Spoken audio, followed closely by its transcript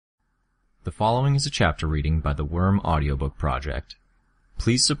The following is a chapter reading by the Worm Audiobook Project.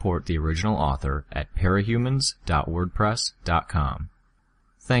 Please support the original author at parahumans.wordpress.com.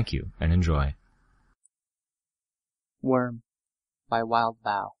 Thank you and enjoy. Worm by Wild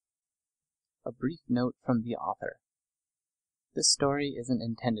Bow. A brief note from the author. This story isn't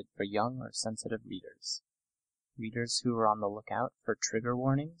intended for young or sensitive readers. Readers who are on the lookout for trigger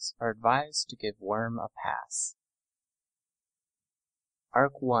warnings are advised to give Worm a pass.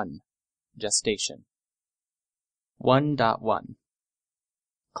 Arc 1. Gestation 1.1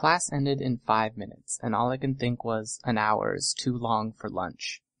 Class ended in 5 minutes, and all I can think was, an hour is too long for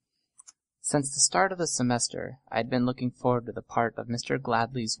lunch. Since the start of the semester, I'd been looking forward to the part of Mr.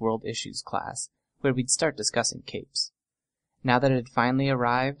 Gladley's World Issues class, where we'd start discussing capes. Now that it had finally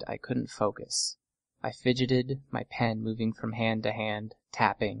arrived, I couldn't focus. I fidgeted, my pen moving from hand to hand,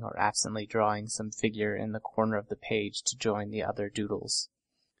 tapping or absently drawing some figure in the corner of the page to join the other doodles.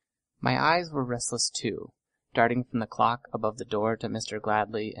 My eyes were restless too, darting from the clock above the door to Mr.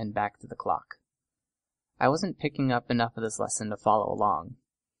 Gladley and back to the clock. I wasn't picking up enough of this lesson to follow along.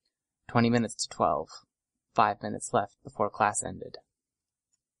 20 minutes to 12. 5 minutes left before class ended.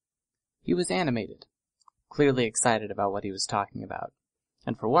 He was animated, clearly excited about what he was talking about,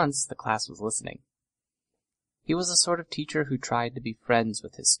 and for once the class was listening. He was the sort of teacher who tried to be friends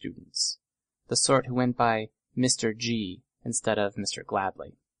with his students, the sort who went by Mr. G instead of Mr.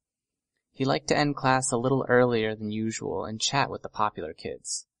 Gladley. He liked to end class a little earlier than usual and chat with the popular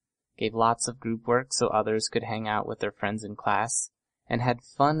kids, gave lots of group work so others could hang out with their friends in class, and had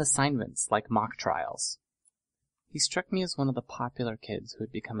fun assignments like mock trials. He struck me as one of the popular kids who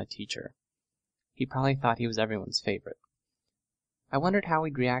had become a teacher. He probably thought he was everyone's favorite. I wondered how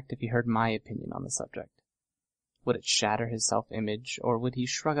he'd react if he heard my opinion on the subject. Would it shatter his self-image, or would he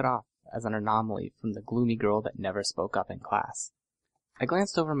shrug it off as an anomaly from the gloomy girl that never spoke up in class? I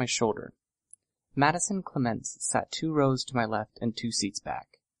glanced over my shoulder. Madison Clements sat 2 rows to my left and 2 seats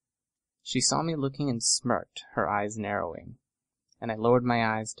back. She saw me looking and smirked, her eyes narrowing, and I lowered my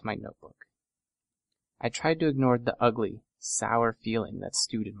eyes to my notebook. I tried to ignore the ugly, sour feeling that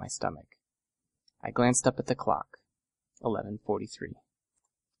stewed in my stomach. I glanced up at the clock. 11:43.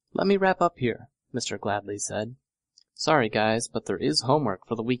 "Let me wrap up here," Mr. Gladley said. "Sorry, guys, but there is homework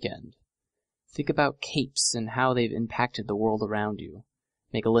for the weekend. Think about capes and how they've impacted the world around you.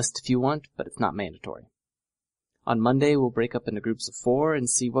 Make a list if you want, but it's not mandatory. On Monday, we'll break up into groups of 4 and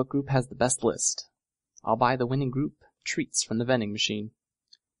see what group has the best list. I'll buy the winning group treats from the vending machine."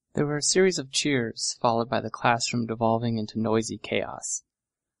 There were a series of cheers, followed by the classroom devolving into noisy chaos.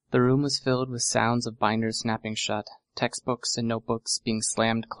 The room was filled with sounds of binders snapping shut, textbooks and notebooks being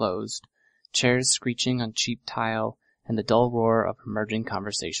slammed closed, chairs screeching on cheap tile, and the dull roar of emerging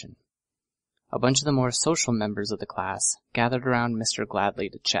conversation. A bunch of the more social members of the class gathered around Mr. Gladley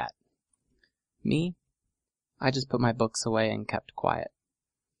to chat. Me? I just put my books away and kept quiet.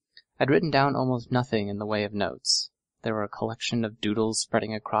 I'd written down almost nothing in the way of notes. There were a collection of doodles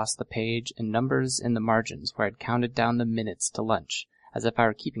spreading across the page and numbers in the margins where I'd counted down the minutes to lunch, as if I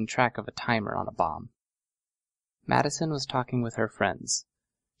were keeping track of a timer on a bomb. Madison was talking with her friends.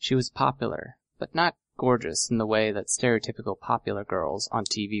 She was popular, but not gorgeous in the way that stereotypical popular girls on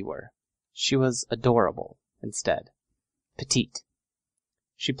TV were. She was adorable, instead. Petite.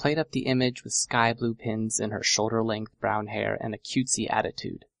 She played up the image with sky blue pins in her shoulder-length brown hair and a cutesy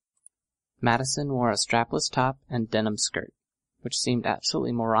attitude. Madison wore a strapless top and denim skirt, which seemed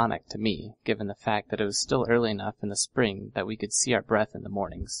absolutely moronic to me, given the fact that it was still early enough in the spring that we could see our breath in the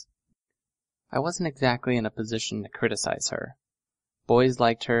mornings. I wasn't exactly in a position to criticize her. Boys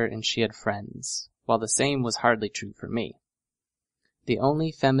liked her and she had friends, while the same was hardly true for me. The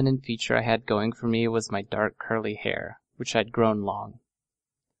only feminine feature I had going for me was my dark curly hair, which I'd grown long.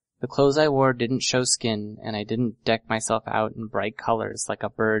 The clothes I wore didn't show skin, and I didn't deck myself out in bright colors like a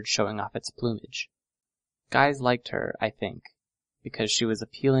bird showing off its plumage. Guys liked her, I think, because she was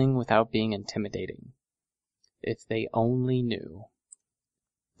appealing without being intimidating. If they only knew.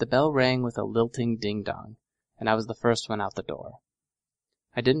 The bell rang with a lilting ding-dong, and I was the first one out the door.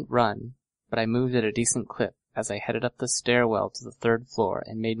 I didn't run, but I moved at a decent clip as I headed up the stairwell to the 3rd floor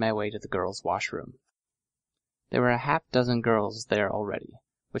and made my way to the girls' washroom. There were a half-dozen girls there already,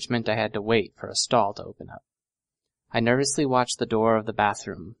 which meant I had to wait for a stall to open up. I nervously watched the door of the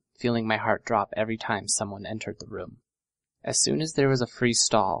bathroom, feeling my heart drop every time someone entered the room. As soon as there was a free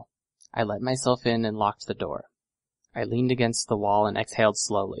stall, I let myself in and locked the door. I leaned against the wall and exhaled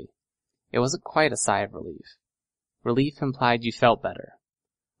slowly. It wasn't quite a sigh of relief. Relief implied you felt better.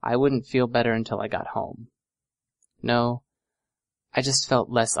 I wouldn't feel better until I got home. No, I just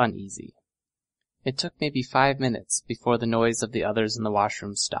felt less uneasy. It took maybe 5 minutes before the noise of the others in the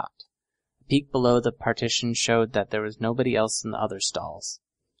washroom stopped. peek below the partition showed that there was nobody else in the other stalls.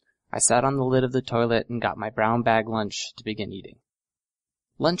 I sat on the lid of the toilet and got my brown bag lunch to begin eating.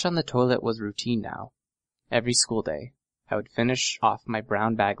 Lunch on the toilet was routine now. Every school day, I would finish off my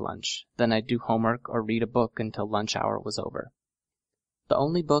brown bag lunch, then I'd do homework or read a book until lunch hour was over. The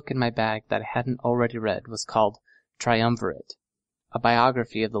only book in my bag that I hadn't already read was called Triumvirate, a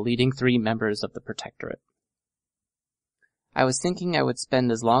biography of the leading 3 members of the Protectorate. I was thinking I would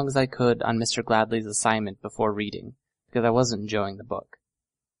spend as long as I could on Mr. Gladley's assignment before reading, because I wasn't enjoying the book.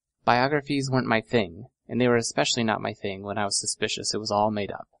 Biographies weren't my thing, and they were especially not my thing when I was suspicious it was all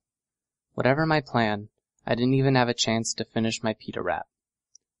made up. Whatever my plan, I didn't even have a chance to finish my pita wrap.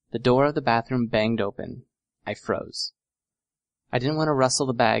 The door of the bathroom banged open. I froze. I didn't want to rustle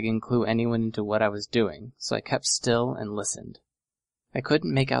the bag and clue anyone into what I was doing, so I kept still and listened. I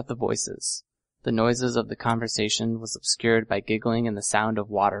couldn't make out the voices. The noises of the conversation was obscured by giggling and the sound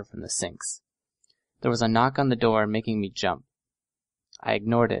of water from the sinks. There was a knock on the door making me jump. I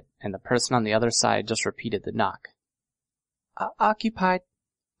ignored it, and the person on the other side just repeated the knock. Occupied,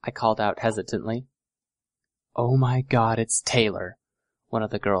 I called out hesitantly. "Oh my God, it's Taylor," one of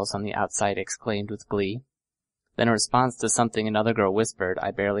the girls on the outside exclaimed with glee. Then in response to something another girl whispered,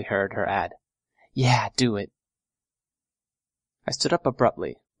 I barely heard her add, "Yeah, do it." I stood up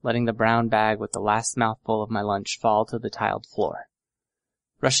abruptly, letting the brown bag with the last mouthful of my lunch fall to the tiled floor.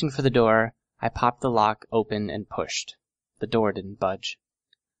 Rushing for the door, I popped the lock open and pushed. The door didn't budge.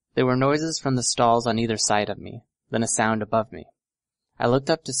 There were noises from the stalls on either side of me, then a sound above me. I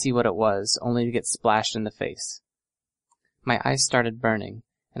looked up to see what it was, only to get splashed in the face. My eyes started burning,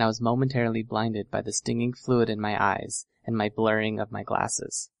 and I was momentarily blinded by the stinging fluid in my eyes and my blurring of my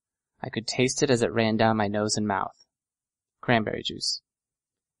glasses. I could taste it as it ran down my nose and mouth. Cranberry juice.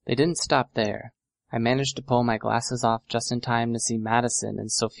 They didn't stop there. I managed to pull my glasses off just in time to see Madison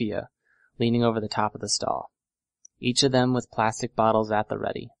and Sophia leaning over the top of the stall, each of them with plastic bottles at the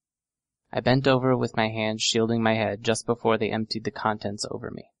ready. I bent over with my hands shielding my head just before they emptied the contents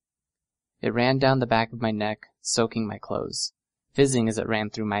over me. It ran down the back of my neck, soaking my clothes, fizzing as it ran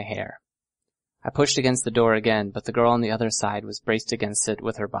through my hair. I pushed against the door again, but the girl on the other side was braced against it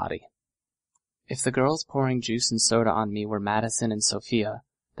with her body. If the girls pouring juice and soda on me were Madison and Sophia,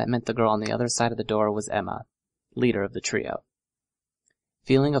 that meant the girl on the other side of the door was Emma, leader of the trio.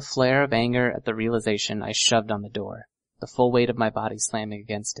 Feeling a flare of anger at the realization, I shoved on the door, the full weight of my body slamming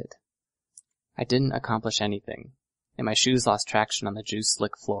against it. I didn't accomplish anything, and my shoes lost traction on the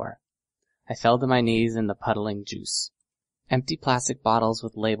juice-slick floor. I fell to my knees in the puddling juice. Empty plastic bottles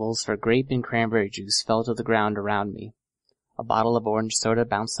with labels for grape and cranberry juice fell to the ground around me. A bottle of orange soda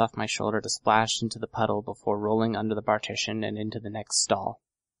bounced off my shoulder to splash into the puddle before rolling under the partition and into the next stall.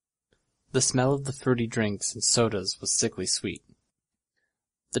 The smell of the fruity drinks and sodas was sickly sweet.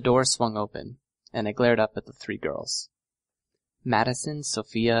 The door swung open, and I glared up at the 3 girls. Madison,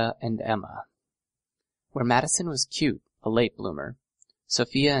 Sophia, and Emma. Where Madison was cute, a late bloomer,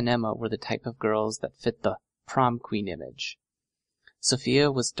 Sophia and Emma were the type of girls that fit the prom queen image. Sophia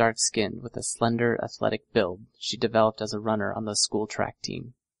was dark-skinned with a slender, athletic build she developed as a runner on the school track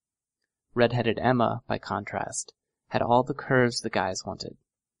team. Red-headed Emma, by contrast, had all the curves the guys wanted.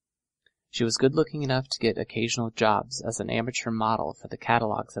 She was good-looking enough to get occasional jobs as an amateur model for the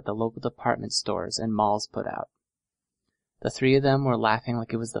catalogs that the local department stores and malls put out. The 3 of them were laughing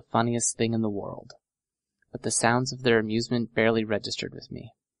like it was the funniest thing in the world, but the sounds of their amusement barely registered with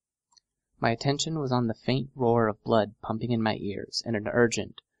me. My attention was on the faint roar of blood pumping in my ears and an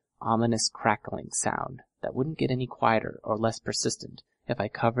urgent, ominous crackling sound that wouldn't get any quieter or less persistent if I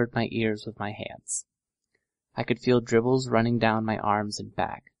covered my ears with my hands. I could feel dribbles running down my arms and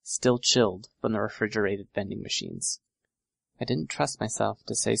back, still chilled from the refrigerated vending machines. I didn't trust myself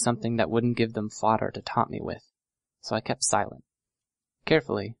to say something that wouldn't give them fodder to taunt me with, so I kept silent.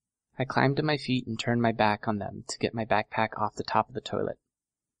 Carefully, I climbed to my feet and turned my back on them to get my backpack off the top of the toilet.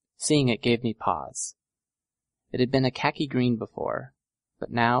 Seeing it gave me pause. It had been a khaki green before,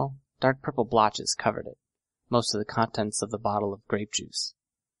 but now dark purple blotches covered it, most of the contents of the bottle of grape juice.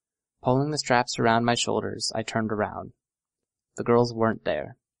 Pulling the straps around my shoulders, I turned around. The girls weren't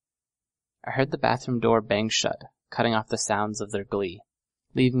there. I heard the bathroom door bang shut, cutting off the sounds of their glee,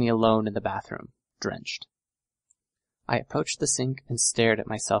 leaving me alone in the bathroom, drenched. I approached the sink and stared at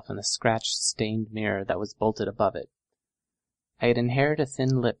myself in the scratched, stained mirror that was bolted above it. I had inherited a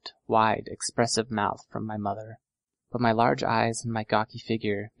thin-lipped, wide, expressive mouth from my mother, but my large eyes and my gawky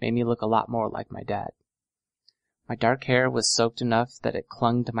figure made me look a lot more like my dad. My dark hair was soaked enough that it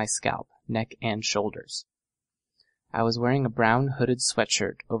clung to my scalp, neck, and shoulders. I was wearing a brown hooded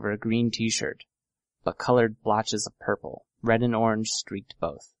sweatshirt over a green t-shirt, but colored blotches of purple, red and orange streaked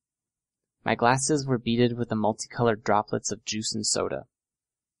both. My glasses were beaded with the multicolored droplets of juice and soda.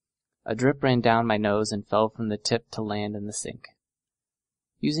 A drip ran down my nose and fell from the tip to land in the sink.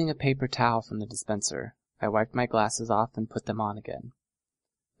 Using a paper towel from the dispenser, I wiped my glasses off and put them on again.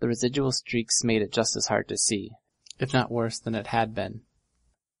 The residual streaks made it just as hard to see, if not worse than it had been.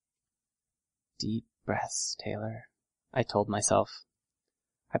 Deep breaths, Taylor, I told myself.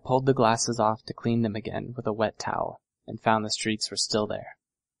 I pulled the glasses off to clean them again with a wet towel, and found the streaks were still there.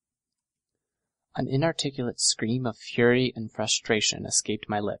 An inarticulate scream of fury and frustration escaped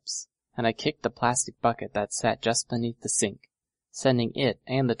my lips, and I kicked the plastic bucket that sat just beneath the sink, sending it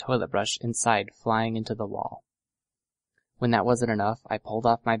and the toilet brush inside flying into the wall. When that wasn't enough, I pulled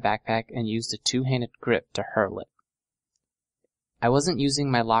off my backpack and used a two-handed grip to hurl it. I wasn't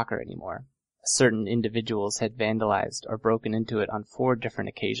using my locker anymore. Certain individuals had vandalized or broken into it on 4 different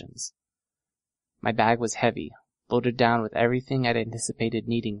occasions. My bag was heavy, loaded down with everything I'd anticipated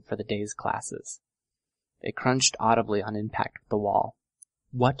needing for the day's classes. It crunched audibly on impact with the wall.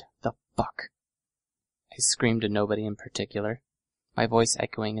 What the fuck? I screamed to nobody in particular, my voice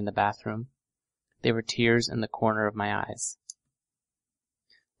echoing in the bathroom. There were tears in the corner of my eyes.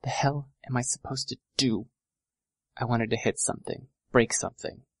 The hell am I supposed to do? I wanted to hit something, break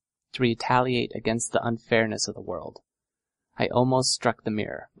something, to retaliate against the unfairness of the world. I almost struck the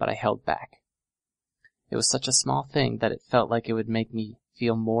mirror, but I held back. It was such a small thing that it felt like it would make me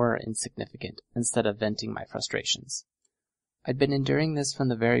feel more insignificant instead of venting my frustrations. I'd been enduring this from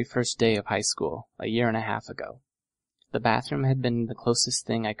the very first day of high school, a year and a half ago. The bathroom had been the closest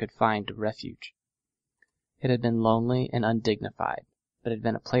thing I could find to refuge. It had been lonely and undignified, but it had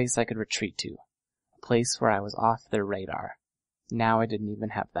been a place I could retreat to, a place where I was off their radar. Now I didn't even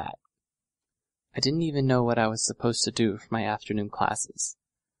have that. I didn't even know what I was supposed to do for my afternoon classes.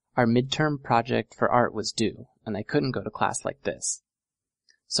 Our midterm project for art was due, and I couldn't go to class like this.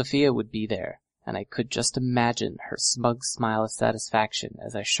 Sophia would be there, and I could just imagine her smug smile of satisfaction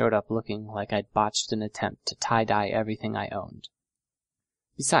as I showed up looking like I'd botched an attempt to tie-dye everything I owned.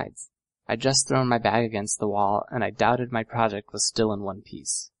 Besides, I'd just thrown my bag against the wall, and I doubted my project was still in one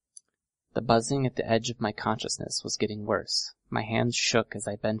piece. The buzzing at the edge of my consciousness was getting worse. My hands shook as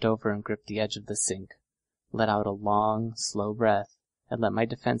I bent over and gripped the edge of the sink, let out a long, slow breath, and let my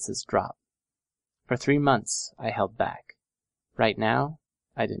defenses drop. For 3 months, I held back. Right now,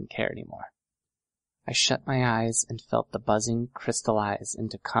 I didn't care anymore. I shut my eyes and felt the buzzing crystallize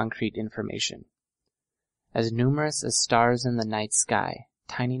into concrete information. As numerous as stars in the night sky,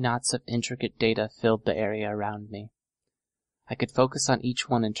 tiny knots of intricate data filled the area around me. I could focus on each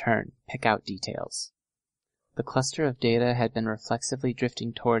one in turn, pick out details. The cluster of data had been reflexively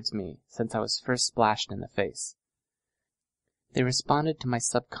drifting towards me since I was first splashed in the face. They responded to my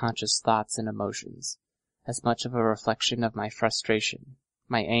subconscious thoughts and emotions, as much of a reflection of my frustration,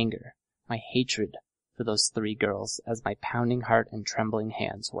 my anger, my hatred for those 3 girls as my pounding heart and trembling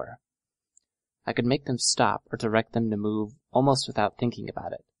hands were. I could make them stop or direct them to move almost without thinking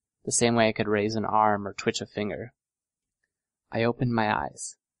about it, the same way I could raise an arm or twitch a finger. I opened my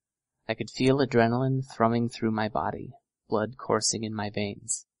eyes. I could feel adrenaline thrumming through my body, blood coursing in my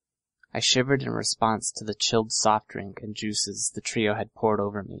veins. I shivered in response to the chilled soft drink and juices the trio had poured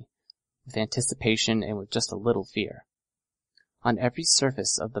over me, with anticipation and with just a little fear. On every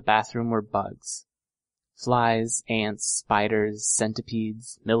surface of the bathroom were bugs. Flies, ants, spiders,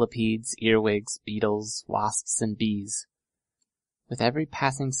 centipedes, millipedes, earwigs, beetles, wasps, and bees. With every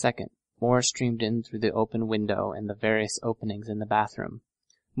passing second, more streamed in through the open window and the various openings in the bathroom,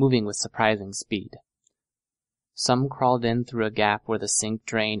 moving with surprising speed. Some crawled in through a gap where the sink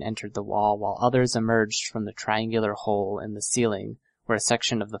drain entered the wall, while others emerged from the triangular hole in the ceiling where a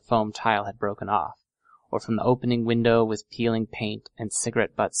section of the foam tile had broken off, or from the opening window with peeling paint and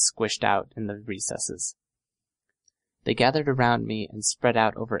cigarette butts squished out in the recesses. They gathered around me and spread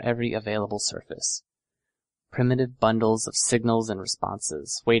out over every available surface. Primitive bundles of signals and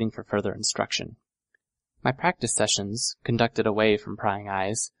responses, waiting for further instruction. My practice sessions, conducted away from prying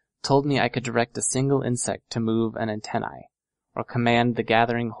eyes, told me I could direct a single insect to move an antennae, or command the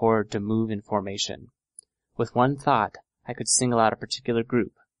gathering horde to move in formation. With one thought, I could single out a particular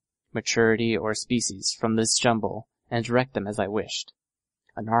group, maturity or species, from this jumble and direct them as I wished.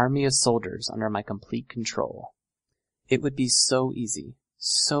 An army of soldiers under my complete control. It would be so easy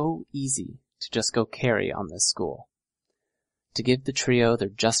to just go carry on this school. To give the trio their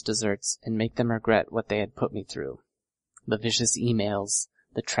just desserts and make them regret what they had put me through. The vicious emails,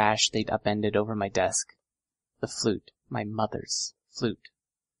 the trash they'd upended over my desk, the flute, my mother's flute,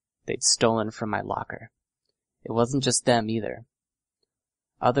 they'd stolen from my locker. It wasn't just them either.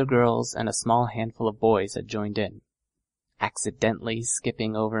 Other girls and a small handful of boys had joined in. accidentally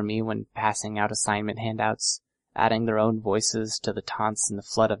skipping over me when passing out assignment handouts, adding their own voices to the taunts in the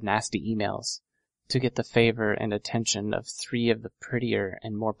flood of nasty emails, to get the favor and attention of 3 of the prettier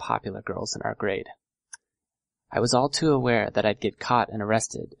and more popular girls in our grade. I was all too aware that I'd get caught and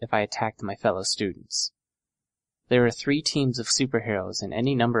arrested if I attacked my fellow students. There were 3 teams of superheroes and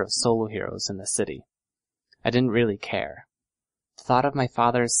any number of solo heroes in the city. I didn't really care. The thought of my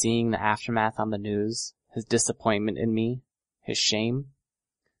father seeing the aftermath on the news, his disappointment in me, his shame,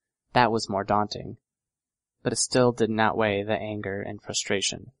 that was more daunting, but it still didn't outweigh the anger and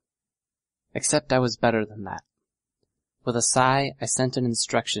frustration. Except I was better than that. With a sigh, I sent an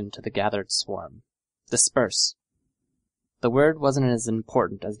instruction to the gathered swarm. Disperse. The word wasn't as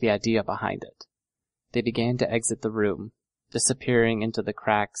important as the idea behind it. They began to exit the room, disappearing into the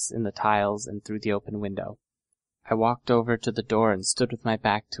cracks in the tiles and through the open window. I walked over to the door and stood with my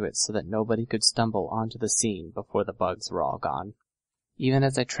back to it so that nobody could stumble onto the scene before the bugs were all gone. Even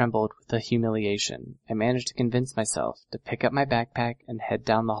as I trembled with the humiliation, I managed to convince myself to pick up my backpack and head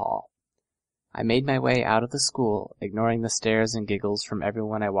down the hall. I made my way out of the school, ignoring the stares and giggles from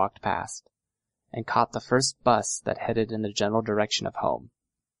everyone I walked past, and caught the first bus that headed in the general direction of home.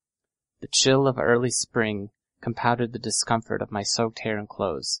 The chill of early spring compounded the discomfort of my soaked hair and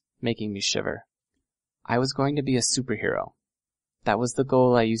clothes, making me shiver. I was going to be a superhero. That was the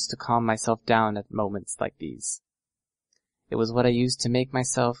goal I used to calm myself down at moments like these. It was what I used to make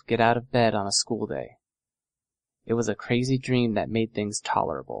myself get out of bed on a school day. It was a crazy dream that made things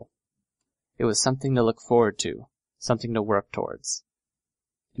tolerable. It was something to look forward to, something to work towards.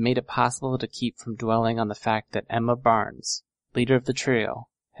 It made it possible to keep from dwelling on the fact that Emma Barnes, leader of the trio,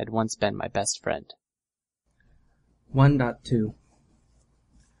 had once been my best friend. 1.2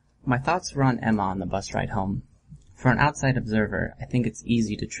 My thoughts were on Emma on the bus ride home. For an outside observer, I think it's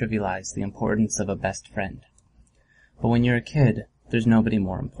easy to trivialize the importance of a best friend. But when you're a kid, there's nobody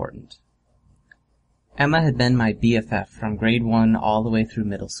more important. Emma had been my BFF from grade 1 all the way through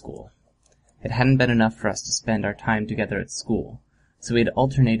middle school. It hadn't been enough for us to spend our time together at school, so we had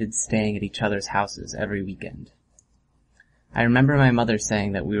alternated staying at each other's houses every weekend. I remember my mother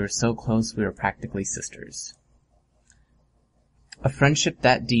saying that we were so close we were practically sisters. A friendship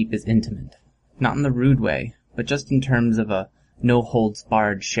that deep is intimate, not in the rude way, but just in terms of a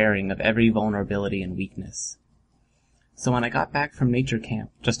no-holds-barred sharing of every vulnerability and weakness. So when I got back from nature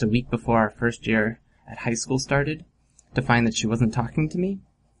camp just a week before our first year at high school started, to find that she wasn't talking to me,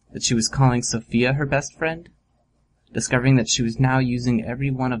 that she was calling Sophia her best friend, discovering that she was now using every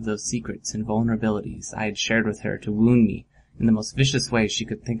one of those secrets and vulnerabilities I had shared with her to wound me in the most vicious way she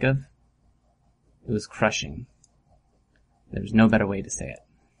could think of, it was crushing. There was no better way to say it.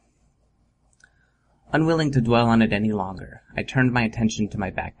 Unwilling to dwell on it any longer, I turned my attention to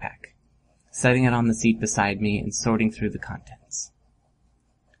my backpack, setting it on the seat beside me and sorting through the contents.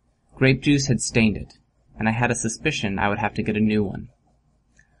 Grape juice had stained it, and I had a suspicion I would have to get a new one.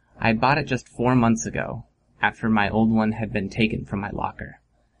 I had bought it just 4 months ago, after my old one had been taken from my locker,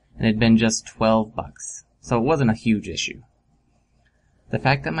 and had been just $12, so it wasn't a huge issue. The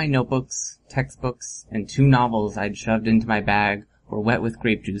fact that my notebooks, textbooks, and 2 novels I'd shoved into my bag were wet with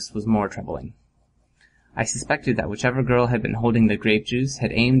grape juice was more troubling. I suspected that whichever girl had been holding the grape juice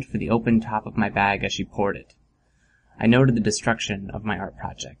had aimed for the open top of my bag as she poured it. I noted the destruction of my art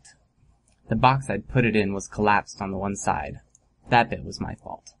project. The box I'd put it in was collapsed on the one side. That bit was my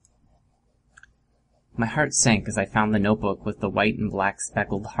fault. My heart sank as I found the notebook with the white and black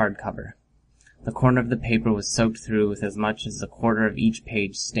speckled hardcover. The corner of the paper was soaked through with as much as a quarter of each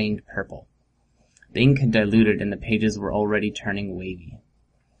page stained purple. The ink had diluted and the pages were already turning wavy.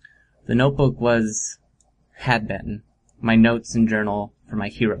 The notebook had been, my notes and journal for my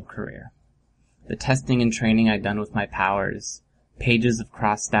hero career. The testing and training I'd done with my powers, pages of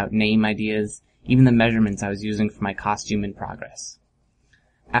crossed out name ideas, even the measurements I was using for my costume in progress.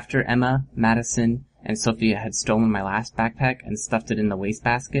 After Emma, Madison, and Sophia had stolen my last backpack and stuffed it in the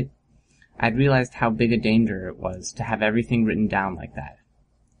wastebasket, I'd realized how big a danger it was to have everything written down like that.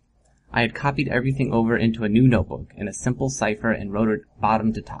 I had copied everything over into a new notebook in a simple cipher and wrote it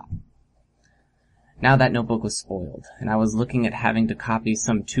bottom to top. Now that notebook was spoiled, and I was looking at having to copy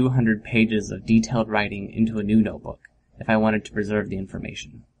some 200 pages of detailed writing into a new notebook if I wanted to preserve the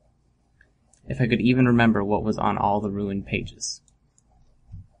information. If I could even remember what was on all the ruined pages.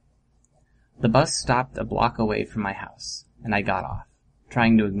 The bus stopped a block away from my house, and I got off,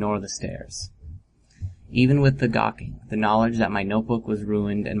 trying to ignore the stares. Even with the gawking, the knowledge that my notebook was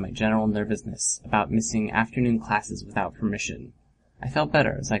ruined, and my general nervousness about missing afternoon classes without permission, I felt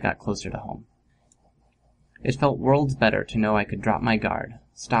better as I got closer to home. It felt worlds better to know I could drop my guard,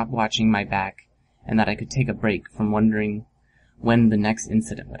 stop watching my back, and that I could take a break from wondering when the next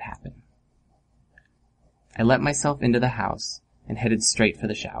incident would happen. I let myself into the house and headed straight for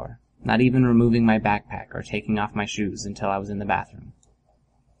the shower, not even removing my backpack or taking off my shoes until I was in the bathroom.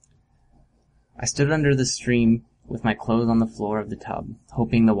 I stood under the stream with my clothes on the floor of the tub,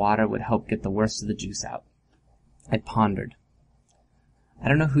 hoping the water would help get the worst of the juice out. I pondered. I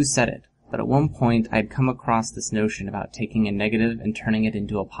don't know who said it, but at one point I had come across this notion about taking a negative and turning it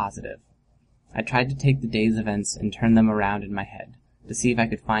into a positive. I tried to take the day's events and turn them around in my head, to see if I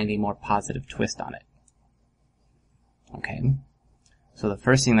could find a more positive twist on it. Okay, so the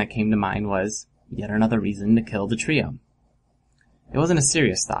first thing that came to mind was yet another reason to kill the trio. It wasn't a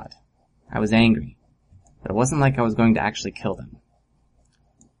serious thought. I was angry, but it wasn't like I was going to actually kill them.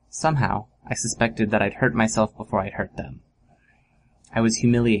 Somehow, I suspected that I'd hurt myself before I'd hurt them. I was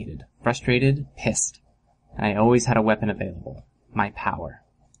humiliated, frustrated, pissed, and I always had a weapon available, my power.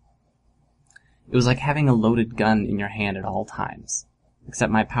 It was like having a loaded gun in your hand at all times,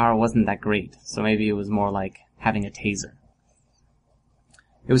 except my power wasn't that great, so maybe it was more like having a taser.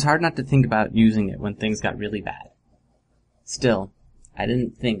 It was hard not to think about using it when things got really bad. Still, I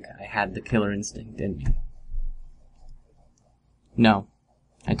didn't think I had the killer instinct in me. No,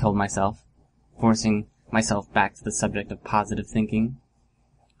 I told myself, forcing myself back to the subject of positive thinking.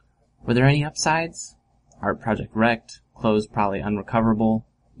 Were there any upsides? Art project wrecked, clothes probably unrecoverable,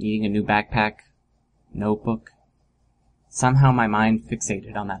 needing a new backpack, notebook. Somehow my mind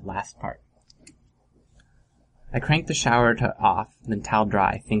fixated on that last part. I cranked the shower off, then towel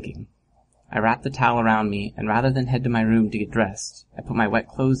dry, thinking. I wrapped the towel around me, and rather than head to my room to get dressed, I put my wet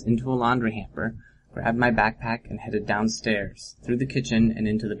clothes into a laundry hamper, grabbed my backpack, and headed downstairs, through the kitchen and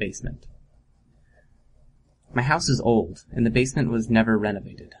into the basement. My house is old, and the basement was never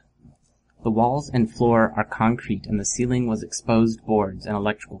renovated. The walls and floor are concrete, and the ceiling was exposed boards and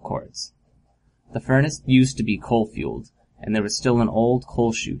electrical cords. The furnace used to be coal-fueled, and there was still an old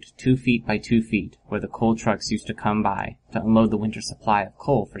coal chute 2 feet by 2 feet where the coal trucks used to come by to unload the winter supply of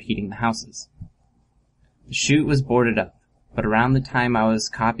coal for heating the houses. The chute was boarded up, but around the time I was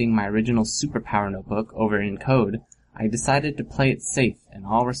copying my original superpower notebook over in code, I decided to play it safe in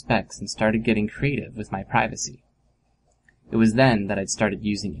all respects and started getting creative with my privacy. It was then that I'd started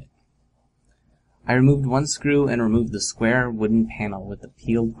using it. I removed one screw and removed the square wooden panel with the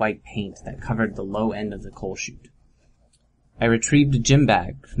peeled white paint that covered the low end of the coal chute. I retrieved a gym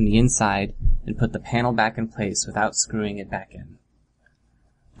bag from the inside and put the panel back in place without screwing it back in.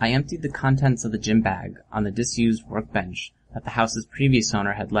 I emptied the contents of the gym bag on the disused workbench that the house's previous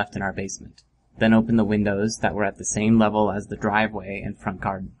owner had left in our basement, then opened the windows that were at the same level as the driveway and front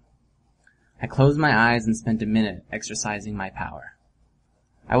garden. I closed my eyes and spent a minute exercising my power.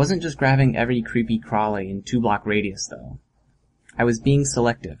 I wasn't just grabbing every creepy crawly in 2-block radius, though. I was being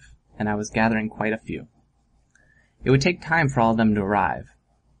selective, and I was gathering quite a few. It would take time for all of them to arrive.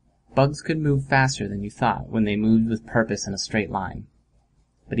 Bugs could move faster than you thought when they moved with purpose in a straight line.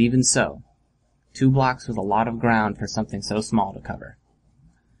 But even so, 2 blocks was a lot of ground for something so small to cover.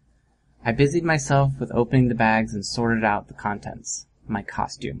 I busied myself with opening the bags and sorted out the contents, my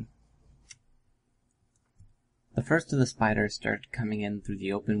costume. The first of the spiders started coming in through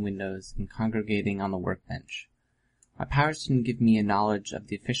the open windows and congregating on the workbench. My powers didn't give me a knowledge of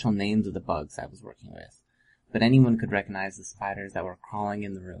the official names of the bugs I was working with, but anyone could recognize the spiders that were crawling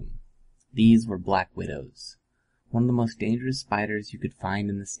in the room. These were black widows, one of the most dangerous spiders you could find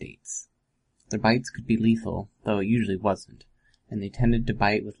in the States. Their bites could be lethal, though it usually wasn't, and they tended to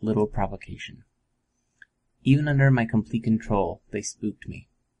bite with little provocation. Even under my complete control, they spooked me.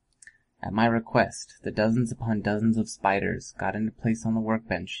 At my request, the dozens upon dozens of spiders got into place on the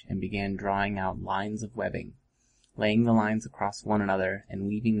workbench and began drawing out lines of webbing, laying the lines across one another and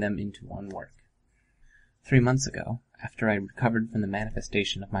weaving them into one work. 3 months ago, after I recovered from the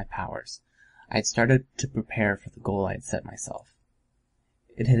manifestation of my powers, I had started to prepare for the goal I had set myself.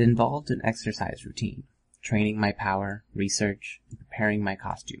 It had involved an exercise routine, training my power, research, and preparing my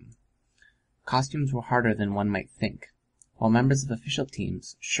costume. Costumes were harder than one might think. While members of official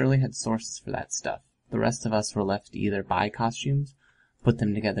teams surely had sources for that stuff, the rest of us were left to either buy costumes, put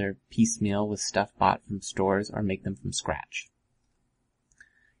them together piecemeal with stuff bought from stores, or make them from scratch.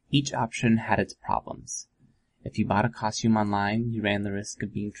 Each option had its problems. If you bought a costume online, you ran the risk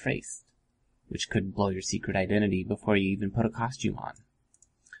of being traced, which could blow your secret identity before you even put a costume on.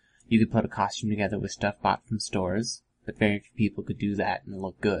 You could put a costume together with stuff bought from stores, but very few people could do that and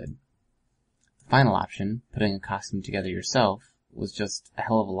look good. The final option, putting a costume together yourself, was just a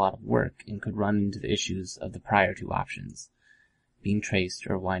hell of a lot of work and could run into the issues of the prior 2 options, being traced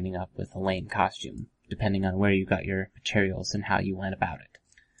or winding up with a lame costume, depending on where you got your materials and how you went about it.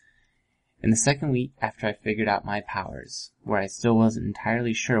 In the second week after I figured out my powers, where I still wasn't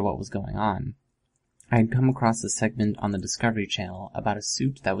entirely sure what was going on, I had come across a segment on the Discovery Channel about a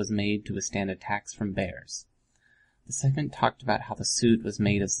suit that was made to withstand attacks from bears. The segment talked about how the suit was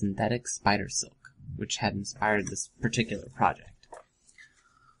made of synthetic spider silk, which had inspired this particular project.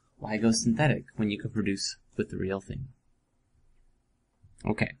 Why go synthetic when you could produce with the real thing?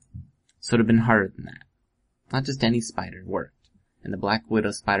 Okay, so it would have been harder than that. Not just any spider worked, and the black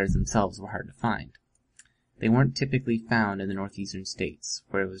widow spiders themselves were hard to find. They weren't typically found in the northeastern states,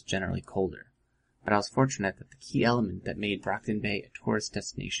 where it was generally colder. But I was fortunate that the key element that made Brockton Bay a tourist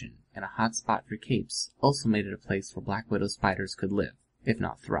destination and a hot spot for capes also made it a place where black widow spiders could live, if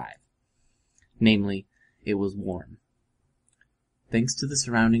not thrive. Namely, it was warm. Thanks to the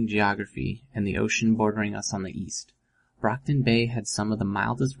surrounding geography and the ocean bordering us on the east, Brockton Bay had some of the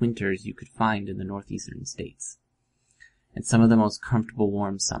mildest winters you could find in the northeastern states, and some of the most comfortable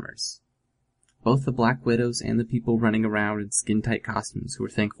warm summers. Both the black widows and the people running around in skin-tight costumes were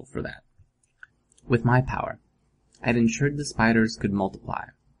thankful for that. With my power, I'd ensured the spiders could multiply.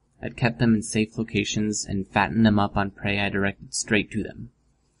 I'd kept them in safe locations and fattened them up on prey I directed straight to them.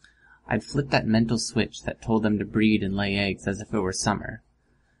 I'd flipped that mental switch that told them to breed and lay eggs as if it were summer,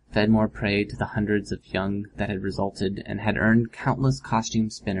 fed more prey to the hundreds of young that had resulted, and had earned countless costume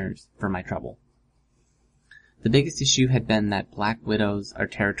spinners for my trouble. The biggest issue had been that black widows are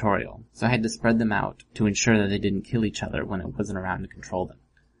territorial, so I had to spread them out to ensure that they didn't kill each other when it wasn't around to control them.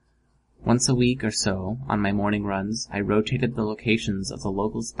 Once a week or so, on my morning runs, I rotated the locations of the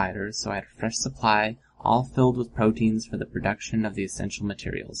local spiders so I had a fresh supply, all filled with proteins for the production of the essential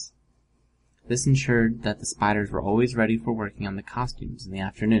materials. This ensured that the spiders were always ready for working on the costumes in the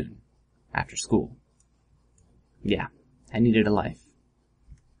afternoon, after school. Yeah, I needed a life.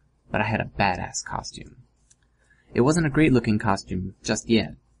 But I had a badass costume. It wasn't a great-looking costume just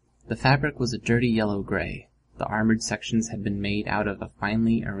yet. The fabric was a dirty yellow-gray. The armored sections had been made out of a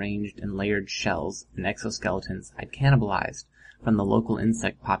finely arranged and layered shells and exoskeletons I'd cannibalized from the local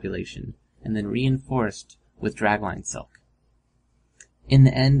insect population and then reinforced with dragline silk. In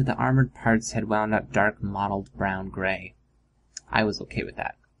the end, the armored parts had wound up dark mottled brown-gray. I was okay with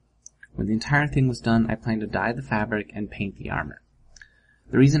that. When the entire thing was done, I planned to dye the fabric and paint the armor.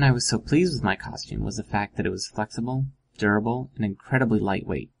 The reason I was so pleased with my costume was the fact that it was flexible, durable, and incredibly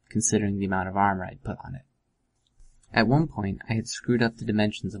lightweight, considering the amount of armor I'd put on it. At one point, I had screwed up the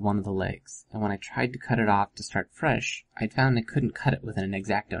dimensions of one of the legs, and when I tried to cut it off to start fresh, I'd found I couldn't cut it with an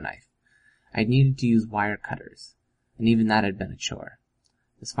X-Acto knife. I'd needed to use wire cutters, and even that had been a chore.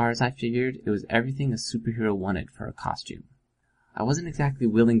 As far as I figured, it was everything a superhero wanted for a costume. I wasn't exactly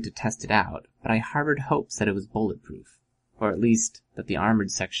willing to test it out, but I harbored hopes that it was bulletproof, or at least that the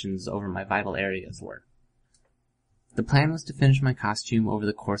armored sections over my vital areas were. The plan was to finish my costume over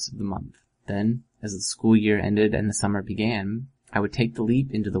the course of the month. Then, as the school year ended and the summer began, I would take the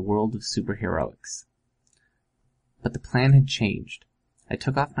leap into the world of superheroics. But the plan had changed. I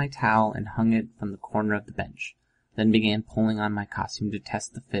took off my towel and hung it from the corner of the bench, then began pulling on my costume to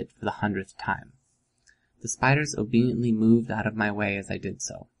test the fit for the 100th time. The spiders obediently moved out of my way as I did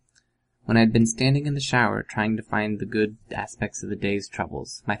so. When I had been standing in the shower trying to find the good aspects of the day's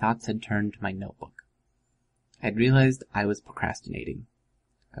troubles, my thoughts had turned to my notebook. I had realized I was procrastinating.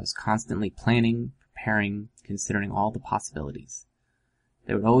 I was constantly planning, preparing, considering all the possibilities.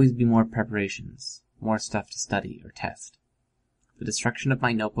 There would always be more preparations, more stuff to study or test. The destruction of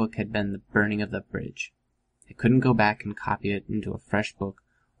my notebook had been the burning of the bridge. I couldn't go back and copy it into a fresh book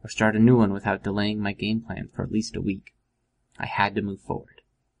or start a new one without delaying my game plan for at least a week. I had to move forward.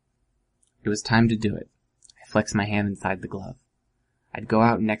 It was time to do it. I flexed my hand inside the glove. I'd go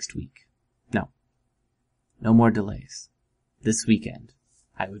out next week. No more delays. This weekend,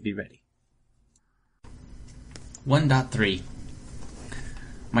 I would be ready. 1.3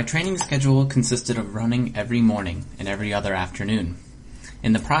 My training schedule consisted of running every morning and every other afternoon.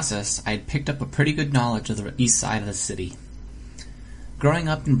 In the process, I had picked up a pretty good knowledge of the east side of the city. Growing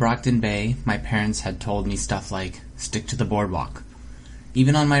up in Brockton Bay, my parents had told me stuff like, stick to the boardwalk.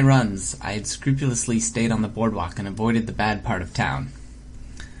 Even on my runs, I had scrupulously stayed on the boardwalk and avoided the bad part of town.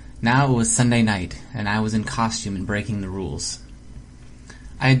 Now it was Sunday night, and I was in costume and breaking the rules.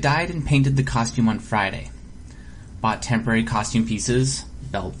 I had dyed and painted the costume on Friday, bought temporary costume pieces,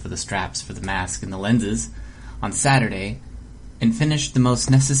 belt for the straps for the mask and the lenses, on Saturday, and finished the most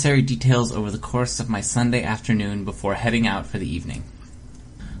necessary details over the course of my Sunday afternoon before heading out for the evening.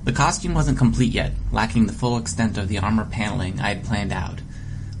 The costume wasn't complete yet, lacking the full extent of the armor paneling I had planned out,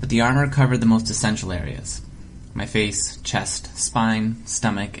 but the armor covered the most essential areas: my face, chest, spine,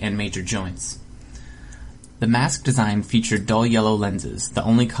 stomach, and major joints. The mask design featured dull yellow lenses, the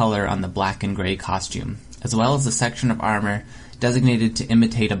only color on the black and gray costume, as well as a section of armor designated to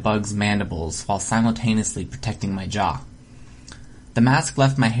imitate a bug's mandibles while simultaneously protecting my jaw. The mask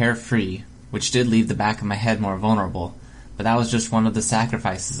left my hair free, which did leave the back of my head more vulnerable, but that was just one of the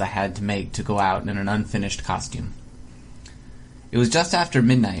sacrifices I had to make to go out in an unfinished costume. It was just after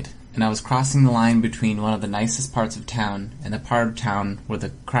midnight, and I was crossing the line between one of the nicest parts of town and the part of town where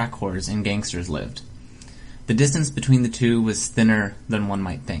the crack whores and gangsters lived. The distance between the two was thinner than one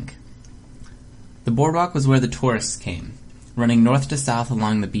might think. The boardwalk was where the tourists came. Running north to south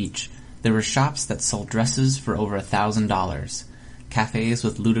along the beach, there were shops that sold dresses for over $1,000, cafes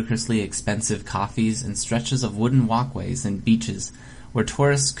with ludicrously expensive coffees, and stretches of wooden walkways and beaches where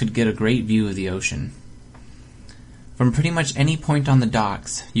tourists could get a great view of the ocean. From pretty much any point on the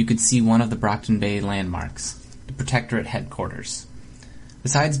docks, you could see one of the Brockton Bay landmarks, the Protectorate headquarters.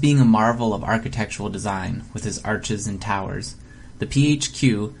 Besides being a marvel of architectural design, with its arches and towers, the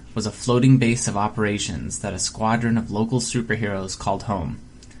PHQ was a floating base of operations that a squadron of local superheroes called home,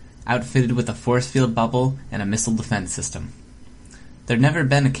 outfitted with a force field bubble and a missile defense system. There'd never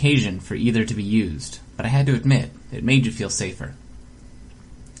been occasion for either to be used, but I had to admit, it made you feel safer.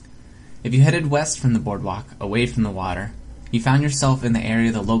 If you headed west from the boardwalk, away from the water, you found yourself in the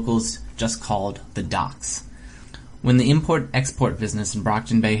area the locals just called the docks. When the import-export business in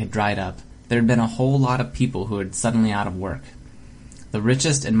Brockton Bay had dried up, there had been a whole lot of people who were suddenly out of work. The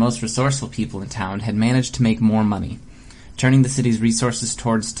richest and most resourceful people in town had managed to make more money, turning the city's resources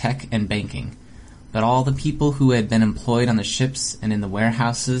towards tech and banking. But all the people who had been employed on the ships and in the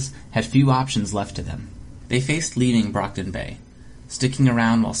warehouses had few options left to them. They faced leaving Brockton Bay, sticking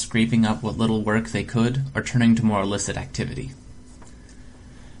around while scraping up what little work they could, or turning to more illicit activity.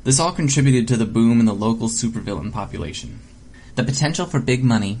 This all contributed to the boom in the local supervillain population. The potential for big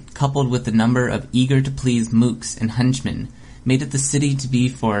money, coupled with the number of eager-to-please mooks and henchmen, made it the city to be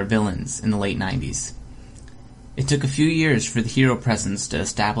for villains in the late 90s. It took a few years for the hero presence to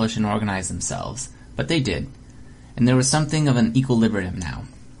establish and organize themselves, but they did, and there was something of an equilibrium now.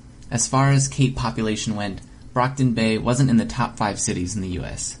 As far as Cape population went, Brockton Bay wasn't in the top 5 cities in the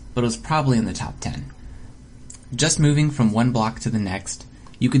U.S., but it was probably in the top 10. Just moving from one block to the next,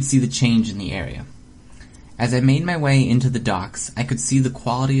 you could see the change in the area. As I made my way into the docks, I could see the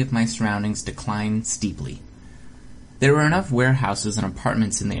quality of my surroundings decline steeply. There were enough warehouses and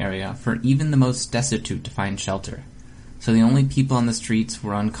apartments in the area for even the most destitute to find shelter, so the only people on the streets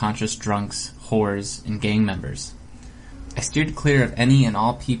were unconscious drunks, whores, and gang members. I steered clear of any and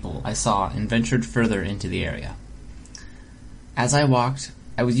all people I saw and ventured further into the area. As I walked,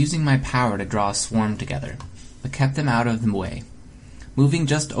 I was using my power to draw a swarm together, but kept them out of the way. Moving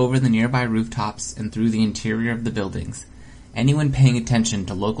just over the nearby rooftops and through the interior of the buildings, anyone paying attention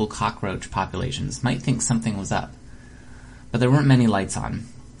to local cockroach populations might think something was up. But there weren't many lights on.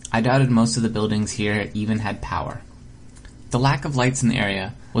 I doubted most of the buildings here even had power. The lack of lights in the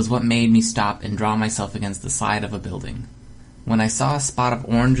area was what made me stop and draw myself against the side of a building, when I saw a spot of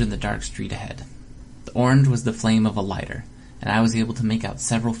orange in the dark street ahead. The orange was the flame of a lighter, and I was able to make out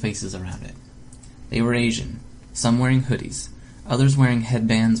several faces around it. They were Asian, some wearing hoodies, others wearing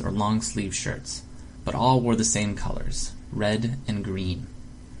headbands or long-sleeve shirts, but all wore the same colors, red and green.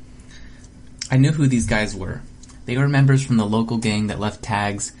 I knew who these guys were. They were members from the local gang that left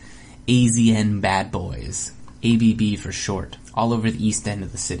tags AZN Bad Boys, ABB for short, all over the east end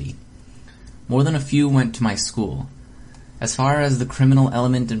of the city. More than a few went to my school. As far as the criminal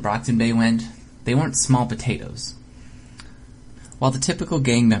element in Brockton Bay went, they weren't small potatoes. While the typical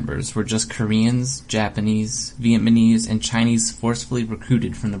gang members were just Koreans, Japanese, Vietnamese, and Chinese forcefully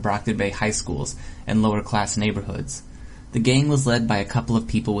recruited from the Brockton Bay high schools and lower-class neighborhoods, the gang was led by a couple of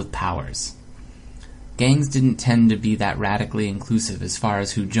people with powers. Gangs didn't tend to be that radically inclusive as far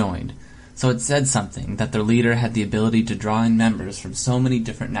as who joined, so it said something that their leader had the ability to draw in members from so many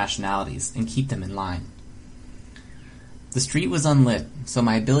different nationalities and keep them in line. The street was unlit, so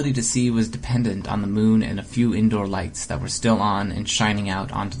my ability to see was dependent on the moon and a few indoor lights that were still on and shining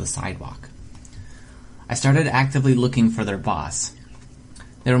out onto the sidewalk. I started actively looking for their boss.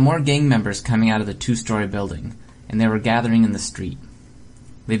 There were more gang members coming out of the 2-story building, and they were gathering in the street.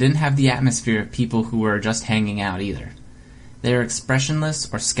 They didn't have the atmosphere of people who were just hanging out either. They were expressionless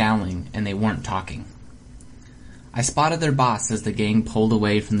or scowling, and they weren't talking. I spotted their boss as the gang pulled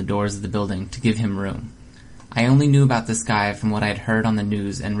away from the doors of the building to give him room. I only knew about this guy from what I had heard on the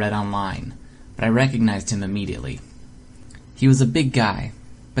news and read online, but I recognized him immediately. He was a big guy,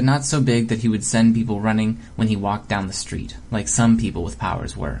 but not so big that he would send people running when he walked down the street, like some people with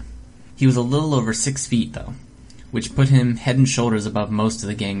powers were. He was a little over 6 feet, though, which put him head and shoulders above most of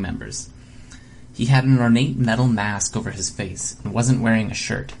the gang members. He had an ornate metal mask over his face and wasn't wearing a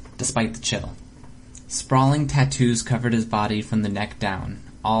shirt, despite the chill. Sprawling tattoos covered his body from the neck down,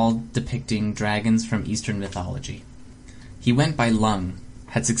 all depicting dragons from Eastern mythology. He went by Lung,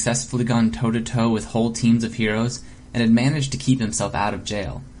 had successfully gone toe-to-toe with whole teams of heroes, and had managed to keep himself out of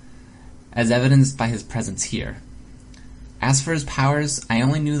jail, as evidenced by his presence here. As for his powers, I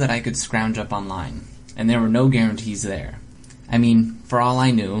only knew that I could scrounge up online, and there were no guarantees there. I mean, for all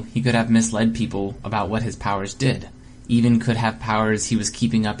I knew, he could have misled people about what his powers did, even could have powers he was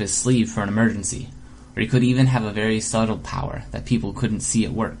keeping up his sleeve for an emergency, or he could even have a very subtle power that people couldn't see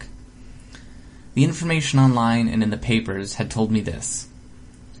at work. The information online and in the papers had told me this.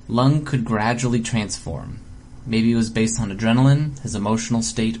 Lung could gradually transform. Maybe it was based on adrenaline, his emotional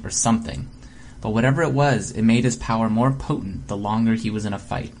state, or something. But whatever it was, it made his power more potent the longer he was in a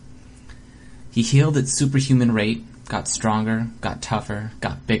fight. He healed at superhuman rate, got stronger, got tougher,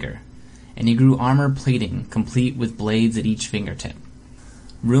 got bigger, and he grew armor plating complete with blades at each fingertip.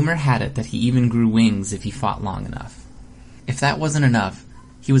 Rumor had it that he even grew wings if he fought long enough. If that wasn't enough,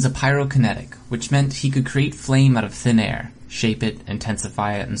 he was a pyrokinetic, which meant he could create flame out of thin air, shape it,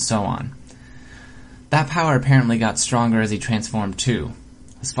 intensify it, and so on. That power apparently got stronger as he transformed too.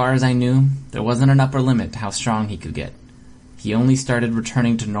 As far as I knew, there wasn't an upper limit to how strong he could get. He only started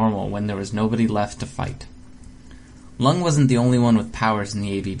returning to normal when there was nobody left to fight. Lung wasn't the only one with powers in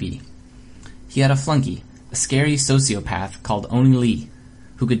the ABB. He had a flunky, a scary sociopath called Oni Lee,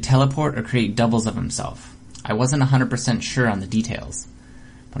 who could teleport or create doubles of himself. I wasn't 100% sure on the details.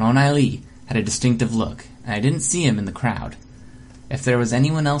 But Oni Lee had a distinctive look, and I didn't see him in the crowd. If there was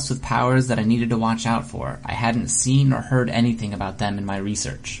anyone else with powers that I needed to watch out for, I hadn't seen or heard anything about them in my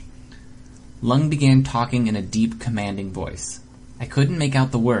research. Lung began talking in a deep, commanding voice. I couldn't make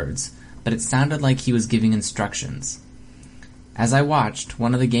out the words, but it sounded like he was giving instructions. As I watched,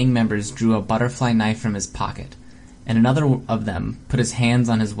 one of the gang members drew a butterfly knife from his pocket, and another of them put his hands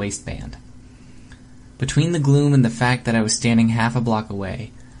on his waistband. Between the gloom and the fact that I was standing half a block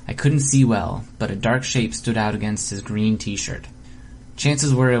away, I couldn't see well, but a dark shape stood out against his green t-shirt.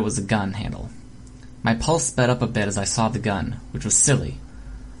 Chances were it was a gun handle. My pulse sped up a bit as I saw the gun, which was silly.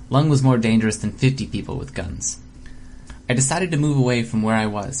 Lung was more dangerous than 50 people with guns. I decided to move away from where I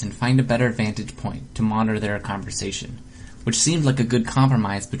was and find a better vantage point to monitor their conversation, which seemed like a good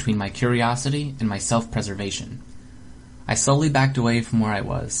compromise between my curiosity and my self-preservation. I slowly backed away from where I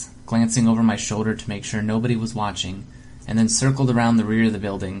was, glancing over my shoulder to make sure nobody was watching, and then circled around the rear of the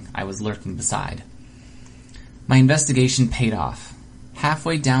building I was lurking beside. My investigation paid off.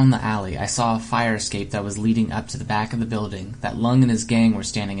 Halfway down the alley, I saw a fire escape that was leading up to the back of the building that Lung and his gang were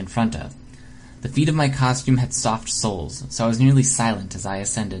standing in front of. The feet of my costume had soft soles, so I was nearly silent as I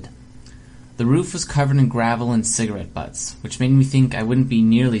ascended. The roof was covered in gravel and cigarette butts, which made me think I wouldn't be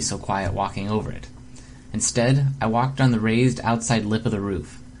nearly so quiet walking over it. Instead, I walked on the raised outside lip of the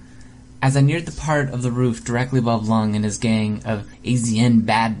roof. As I neared the part of the roof directly above Lung and his gang of AZN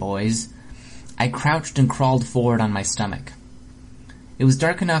bad boys, I crouched and crawled forward on my stomach. It was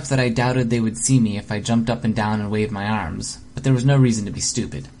dark enough that I doubted they would see me if I jumped up and down and waved my arms, but there was no reason to be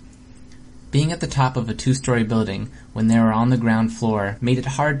stupid. Being at the top of a 2-story building when they were on the ground floor made it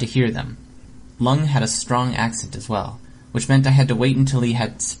hard to hear them. Lung had a strong accent as well, which meant I had to wait until he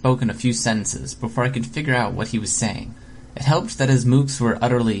had spoken a few sentences before I could figure out what he was saying. It helped that his mooks were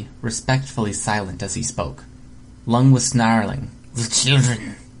utterly, respectfully silent as he spoke. Lung was snarling. "The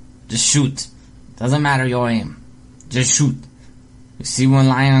children! Just shoot! Doesn't matter your aim. Just shoot! You see one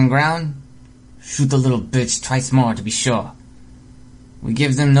lying on the ground? Shoot the little bitch twice more to be sure. We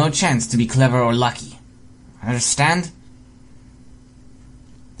give them no chance to be clever or lucky. Understand?"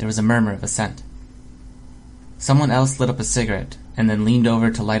 There was a murmur of assent. Someone else lit up a cigarette, and then leaned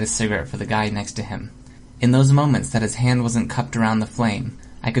over to light a cigarette for the guy next to him. In those moments that his hand wasn't cupped around the flame,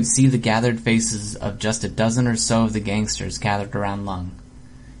 I could see the gathered faces of just a dozen or so of the gangsters gathered around Lung.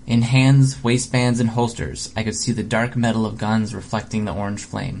 In hands, waistbands, and holsters, I could see the dark metal of guns reflecting the orange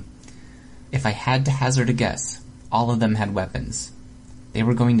flame. If I had to hazard a guess, all of them had weapons. They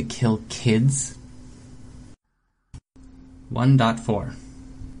were going to kill kids? 1.4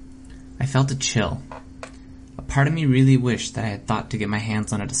 I felt a chill. A part of me really wished that I had thought to get my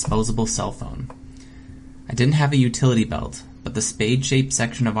hands on a disposable cell phone. I didn't have a utility belt, but the spade-shaped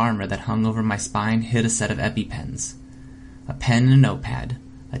section of armor that hung over my spine hid a set of EpiPens. A pen and a notepad,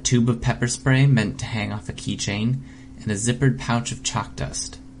 a tube of pepper spray meant to hang off a keychain, and a zippered pouch of chalk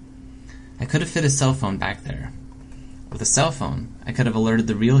dust. I could have fit a cell phone back there. With a cell phone, I could have alerted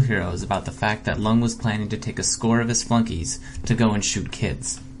the real heroes about the fact that Lung was planning to take a score of his flunkies to go and shoot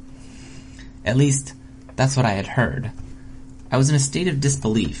kids. At least, that's what I had heard. I was in a state of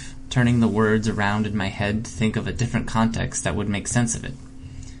disbelief, turning the words around in my head to think of a different context that would make sense of it.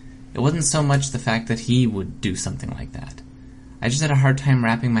 It wasn't so much the fact that he would do something like that. I just had a hard time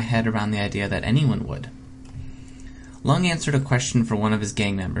wrapping my head around the idea that anyone would. Lung answered a question for one of his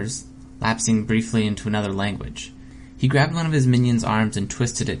gang members, lapsing briefly into another language. He grabbed one of his minion's arms and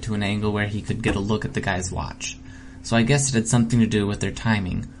twisted it to an angle where he could get a look at the guy's watch, so I guess it had something to do with their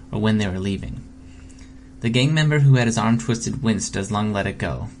timing, or when they were leaving. The gang member who had his arm twisted winced as Lung let it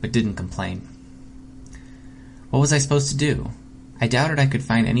go, but didn't complain. What was I supposed to do? I doubted I could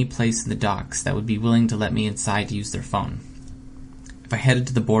find any place in the docks that would be willing to let me inside to use their phone. If I headed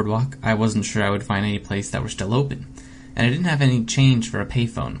to the boardwalk, I wasn't sure I would find any place that were still open, and I didn't have any change for a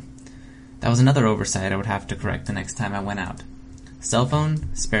payphone. That was another oversight I would have to correct the next time I went out. Cell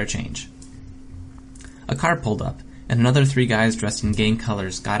phone, spare change. A car pulled up, and another 3 guys dressed in gang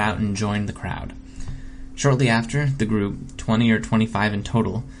colors got out and joined the crowd. Shortly after, the group, 20 or 25 in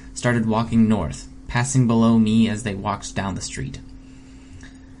total, started walking north, passing below me as they walked down the street.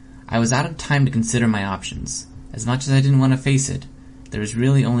 I was out of time to consider my options. As much as I didn't want to face it, there was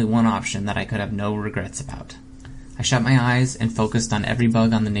really only one option that I could have no regrets about. I shut my eyes and focused on every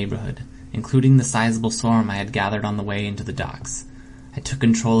bug on the neighborhood, including the sizable swarm I had gathered on the way into the docks. I took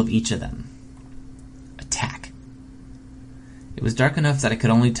control of each of them. Attack. It was dark enough that I could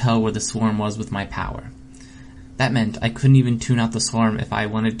only tell where the swarm was with my power. That meant I couldn't even tune out the swarm if I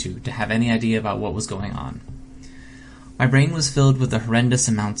wanted to have any idea about what was going on. My brain was filled with the horrendous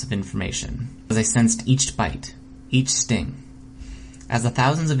amounts of information, as I sensed each bite, each sting. As the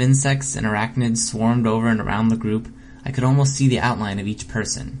thousands of insects and arachnids swarmed over and around the group, I could almost see the outline of each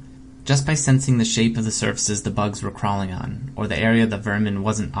person, just by sensing the shape of the surfaces the bugs were crawling on, or the area the vermin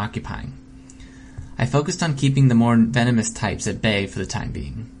wasn't occupying. I focused on keeping the more venomous types at bay for the time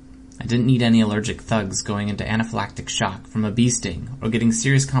being. I didn't need any allergic thugs going into anaphylactic shock from a bee sting or getting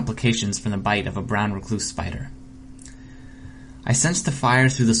serious complications from the bite of a brown recluse spider. I sensed the fire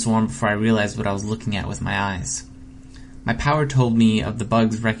through the swarm before I realized what I was looking at with my eyes. My power told me of the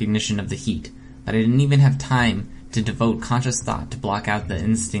bug's recognition of the heat, but I didn't even have time to devote conscious thought to block out the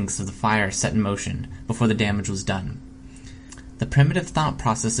instincts of the fire set in motion before the damage was done. The primitive thought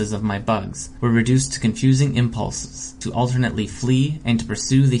processes of my bugs were reduced to confusing impulses to alternately flee and to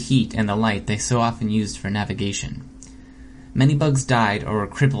pursue the heat and the light they so often used for navigation. Many bugs died or were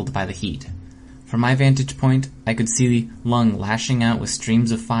crippled by the heat. From my vantage point, I could see Lung lashing out with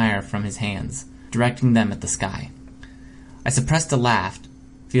streams of fire from his hands, directing them at the sky. I suppressed a laugh,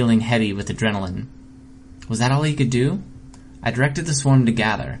 feeling heady with adrenaline. Was that all he could do? I directed the swarm to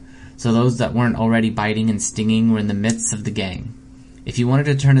gather, so those that weren't already biting and stinging were in the midst of the gang. If he wanted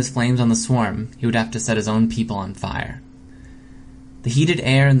to turn his flames on the swarm, he would have to set his own people on fire. The heated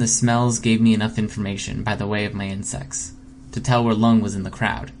air and the smells gave me enough information by the way of my insects to tell where Lung was in the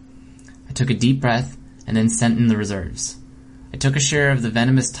crowd. I took a deep breath and then sent in the reserves. I took a share of the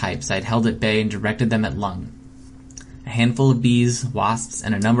venomous types I had held at bay and directed them at Lung. A handful of bees, wasps,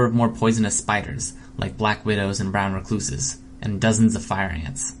 and a number of more poisonous spiders, like black widows and brown recluses, and dozens of fire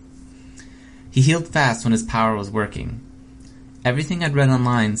ants. He healed fast when his power was working. Everything I'd read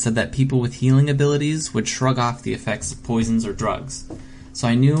online said that people with healing abilities would shrug off the effects of poisons or drugs, so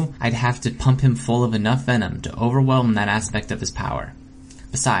I knew I'd have to pump him full of enough venom to overwhelm that aspect of his power.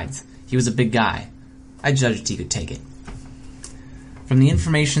 Besides, he was a big guy. I judged he could take it. From the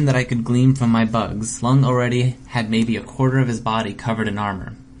information that I could glean from my bugs, Lung already had maybe a quarter of his body covered in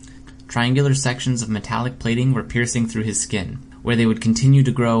armor. Triangular sections of metallic plating were piercing through his skin, where they would continue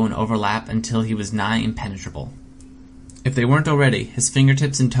to grow and overlap until he was nigh impenetrable. If they weren't already, his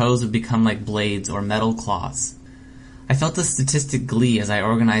fingertips and toes would become like blades or metal claws. I felt a sadistic glee as I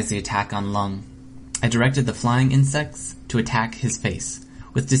organized the attack on Lung. I directed the flying insects to attack his face.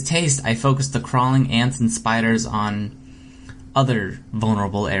 With distaste, I focused the crawling ants and spiders on other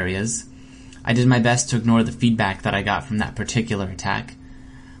vulnerable areas. I did my best to ignore the feedback that I got from that particular attack,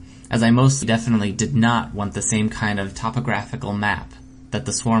 as I most definitely did not want the same kind of topographical map that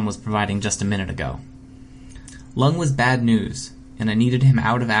the swarm was providing just a minute ago. Lung was bad news, and I needed him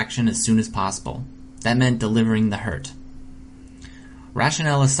out of action as soon as possible. That meant delivering the hurt.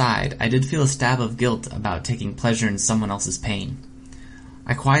 Rationale aside, I did feel a stab of guilt about taking pleasure in someone else's pain.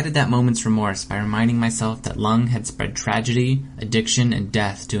 I quieted that moment's remorse by reminding myself that Lung had spread tragedy, addiction, and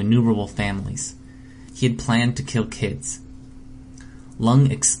death to innumerable families. He had planned to kill kids. Lung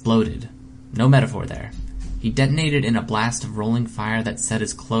exploded. No metaphor there. He detonated in a blast of rolling fire that set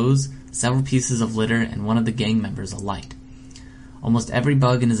his clothes, several pieces of litter, and one of the gang members alight. Almost every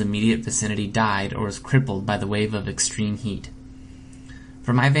bug in his immediate vicinity died or was crippled by the wave of extreme heat.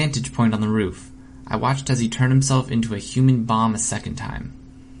 From my vantage point on the roof, I watched as he turned himself into a human bomb a second time.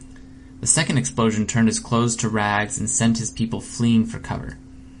 The second explosion turned his clothes to rags and sent his people fleeing for cover.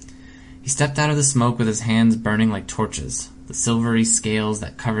 He stepped out of the smoke with his hands burning like torches, the silvery scales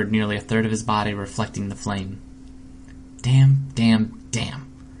that covered nearly a third of his body reflecting the flame. Damn.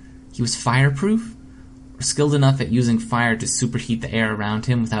 He was fireproof? Or skilled enough at using fire to superheat the air around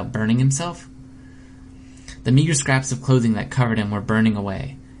him without burning himself? The meager scraps of clothing that covered him were burning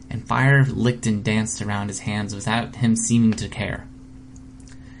away, and fire licked and danced around his hands without him seeming to care.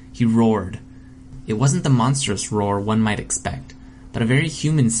 He roared. It wasn't the monstrous roar one might expect, but a very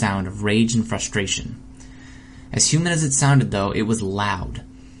human sound of rage and frustration. As human as it sounded, though, it was loud.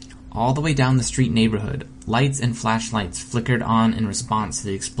 All the way down the street neighborhood, lights and flashlights flickered on in response to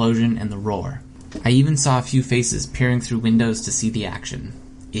the explosion and the roar. I even saw a few faces peering through windows to see the action.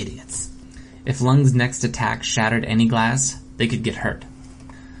 Idiots. If Lung's next attack shattered any glass, they could get hurt.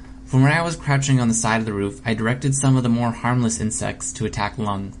 From where I was crouching on the side of the roof, I directed some of the more harmless insects to attack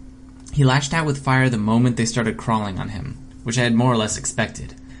Lung. He lashed out with fire the moment they started crawling on him, which I had more or less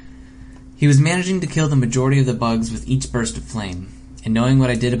expected. He was managing to kill the majority of the bugs with each burst of flame, and knowing what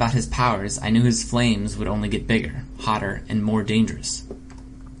I did about his powers, I knew his flames would only get bigger, hotter, and more dangerous.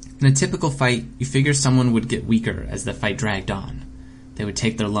 In a typical fight, you figure someone would get weaker as the fight dragged on. They would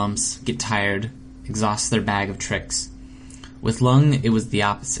take their lumps, get tired, exhaust their bag of tricks. With Lung, it was the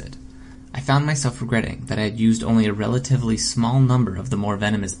opposite. I found myself regretting that I had used only a relatively small number of the more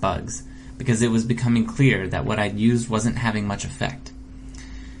venomous bugs, because it was becoming clear that what I'd used wasn't having much effect.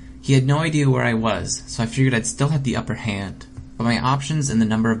 He had no idea where I was, so I figured I'd still have the upper hand, but my options and the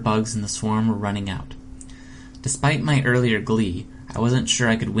number of bugs in the swarm were running out. Despite my earlier glee, I wasn't sure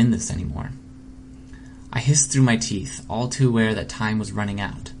I could win this anymore. I hissed through my teeth, all too aware that time was running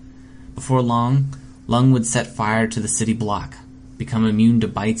out. Before long, Lung would set fire to the city block, become immune to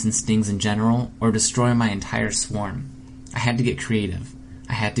bites and stings in general, or destroy my entire swarm. I had to get creative.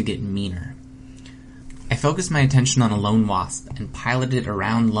 I had to get meaner. I focused my attention on a lone wasp and piloted it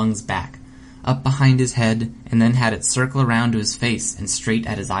around Lung's back, up behind his head, and then had it circle around to his face and straight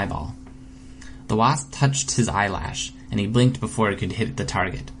at his eyeball. The wasp touched his eyelash, and he blinked before it could hit the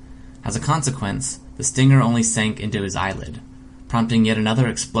target. As a consequence, the stinger only sank into his eyelid, prompting yet another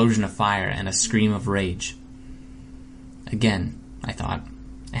explosion of fire and a scream of rage. Again, I thought,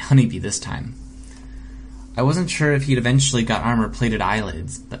 a honeybee this time. I wasn't sure if he'd eventually got armor-plated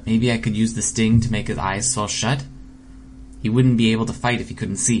eyelids, but maybe I could use the sting to make his eyes swell shut? He wouldn't be able to fight if he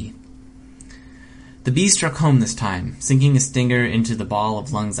couldn't see. The bee struck home this time, sinking a stinger into the ball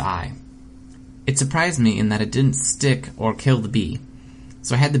of Lung's eye. It surprised me in that it didn't stick or kill the bee,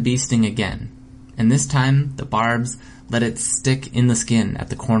 so I had the bee sting again, and this time the barbs let it stick in the skin at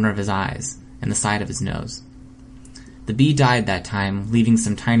the corner of his eyes and the side of his nose. The bee died that time, leaving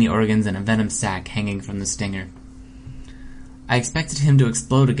some tiny organs and a venom sac hanging from the stinger. I expected him to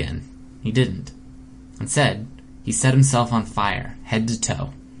explode again. He didn't. Instead, he set himself on fire, head to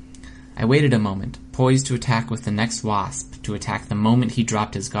toe. I waited a moment, poised to attack with the next wasp to attack the moment he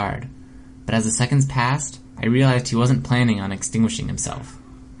dropped his guard. But as the seconds passed, I realized he wasn't planning on extinguishing himself.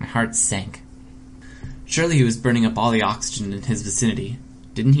 My heart sank. Surely he was burning up all the oxygen in his vicinity.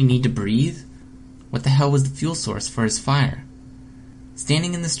 Didn't he need to breathe? What the hell was the fuel source for his fire?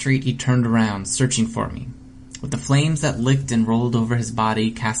 Standing in the street, he turned around, searching for me. With the flames that licked and rolled over his body,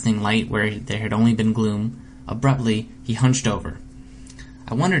 casting light where there had only been gloom, abruptly, he hunched over.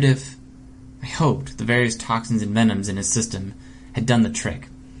 I hoped the various toxins and venoms in his system had done the trick.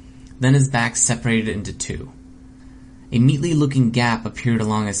 Then his back separated into two. A mealy-looking gap appeared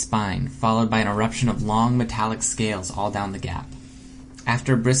along his spine, followed by an eruption of long metallic scales all down the gap.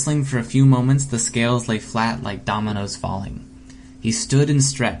 After bristling for a few moments, the scales lay flat like dominoes falling. He stood and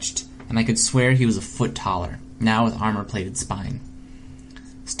stretched, and I could swear he was a foot taller, now with armor-plated spine.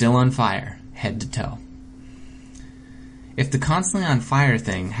 Still on fire, head to toe. If the constantly on fire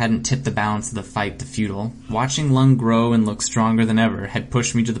thing hadn't tipped the balance of the fight to futile, watching Lung grow and look stronger than ever had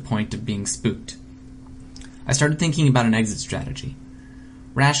pushed me to the point of being spooked. I started thinking about an exit strategy.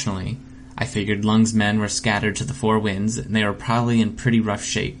 Rationally, I figured Lung's men were scattered to the four winds, and they were probably in pretty rough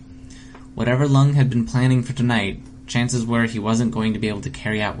shape. Whatever Lung had been planning for tonight, chances were he wasn't going to be able to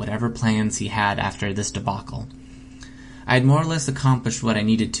carry out whatever plans he had after this debacle. I had more or less accomplished what I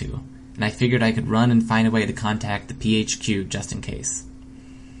needed to, and I figured I could run and find a way to contact the PHQ just in case.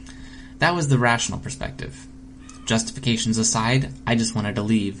 That was the rational perspective. Justifications aside, I just wanted to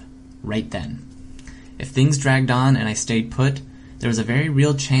leave, right then. If things dragged on and I stayed put, there was a very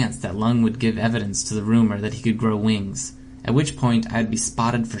real chance that Lung would give evidence to the rumor that he could grow wings, at which point I'd be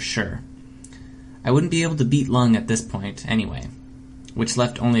spotted for sure. I wouldn't be able to beat Lung at this point, anyway, which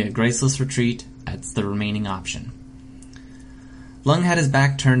left only a graceless retreat as the remaining option. Lung had his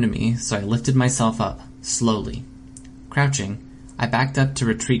back turned to me, so I lifted myself up, slowly. Crouching, I backed up to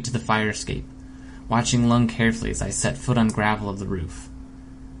retreat to the fire escape, watching Lung carefully as I set foot on gravel of the roof.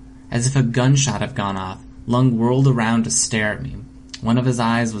 As if a gunshot had gone off, Lung whirled around to stare at me. One of his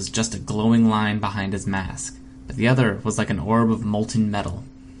eyes was just a glowing line behind his mask, but the other was like an orb of molten metal.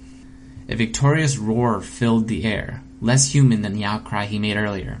 A victorious roar filled the air, less human than the outcry he made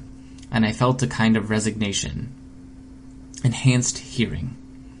earlier, and I felt a kind of resignation. Enhanced hearing.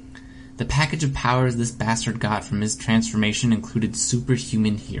 The package of powers this bastard got from his transformation included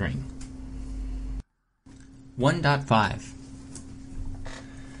superhuman hearing. 1.5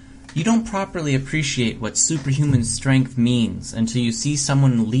 You don't properly appreciate what superhuman strength means until you see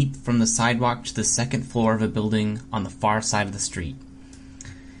someone leap from the sidewalk to the second floor of a building on the far side of the street.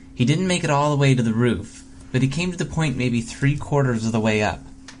 He didn't make it all the way to the roof, but he came to the point maybe 3/4 of the way up.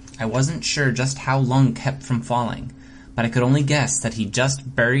 I wasn't sure just how Lung kept from falling, but I could only guess that he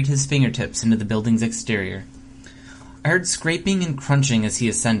just buried his fingertips into the building's exterior. I heard scraping and crunching as he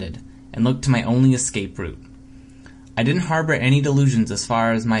ascended, and looked to my only escape route. I didn't harbor any delusions as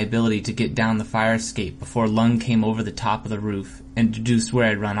far as my ability to get down the fire escape before Lung came over the top of the roof and deduced where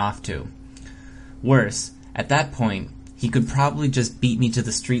I'd run off to. Worse, at that point, he could probably just beat me to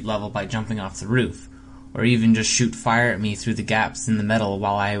the street level by jumping off the roof, or even just shoot fire at me through the gaps in the metal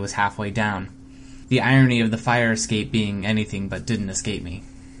while I was halfway down. The irony of the fire escape being anything but didn't escape me.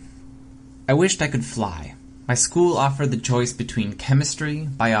 I wished I could fly. My school offered the choice between chemistry,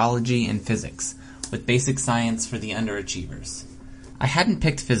 biology, and physics, with basic science for the underachievers. I hadn't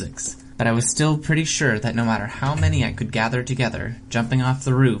picked physics, but I was still pretty sure that no matter how many I could gather together, jumping off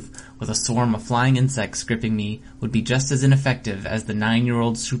the roof with a swarm of flying insects gripping me would be just as ineffective as the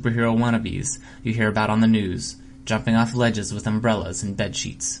 9-year-old superhero wannabes you hear about on the news, jumping off ledges with umbrellas and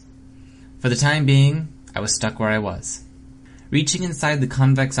bedsheets. For the time being, I was stuck where I was. Reaching inside the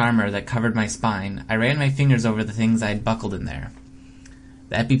convex armor that covered my spine, I ran my fingers over the things I had buckled in there.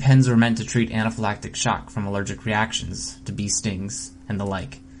 The EpiPens were meant to treat anaphylactic shock from allergic reactions to bee stings and the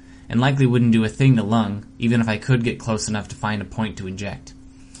like, and likely wouldn't do a thing to Lung, even if I could get close enough to find a point to inject.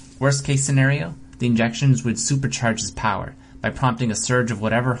 Worst case scenario, the injections would supercharge his power by prompting a surge of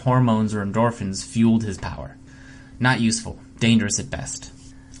whatever hormones or endorphins fueled his power. Not useful, dangerous at best.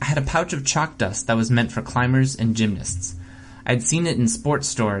 I had a pouch of chalk dust that was meant for climbers and gymnasts. I'd seen it in sports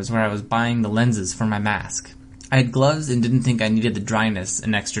stores where I was buying the lenses for my mask. I had gloves and didn't think I needed the dryness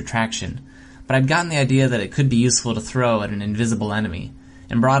and extra traction, but I'd gotten the idea that it could be useful to throw at an invisible enemy,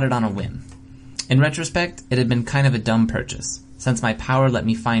 and brought it on a whim. In retrospect, it had been kind of a dumb purchase, since my power let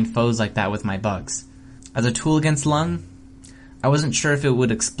me find foes like that with my bugs. As a tool against Lung, I wasn't sure if it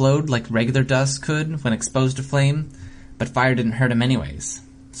would explode like regular dust could when exposed to flame, but fire didn't hurt him anyways.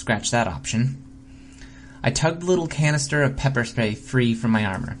 Scratch that option. I tugged the little canister of pepper spray free from my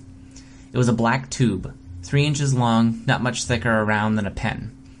armor. It was a black tube, 3 inches long, not much thicker around than a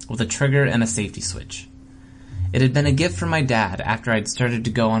pen, with a trigger and a safety switch. It had been a gift from my dad after I'd started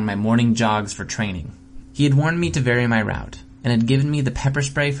to go on my morning jogs for training. He had warned me to vary my route, and had given me the pepper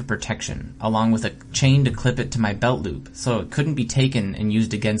spray for protection, along with a chain to clip it to my belt loop so it couldn't be taken and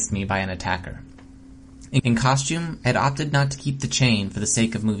used against me by an attacker. In costume, I had opted not to keep the chain for the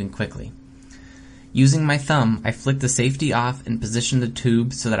sake of moving quickly. Using my thumb, I flicked the safety off and positioned the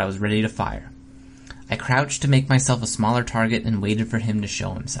tube so that I was ready to fire. I crouched to make myself a smaller target and waited for him to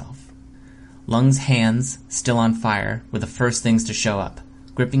show himself. Lung's hands, still on fire, were the first things to show up,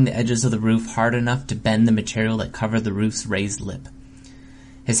 gripping the edges of the roof hard enough to bend the material that covered the roof's raised lip.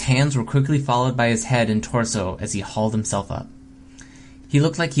 His hands were quickly followed by his head and torso as he hauled himself up. He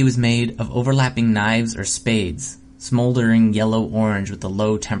looked like he was made of overlapping knives or spades, smoldering yellow-orange with a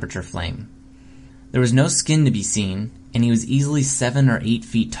low-temperature flame. There was no skin to be seen, and he was easily 7 or 8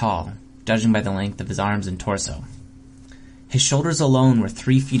 feet tall, judging by the length of his arms and torso. His shoulders alone were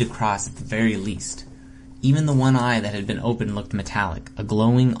 3 feet across at the very least. Even the one eye that had been open looked metallic, a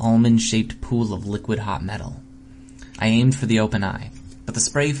glowing almond-shaped pool of liquid hot metal. I aimed for the open eye, but the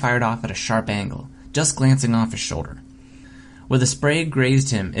spray fired off at a sharp angle, just glancing off his shoulder. Where the spray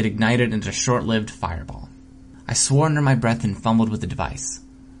grazed him, it ignited into a short-lived fireball. I swore under my breath and fumbled with the device.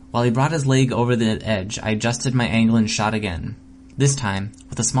 While he brought his leg over the edge, I adjusted my angle and shot again. This time,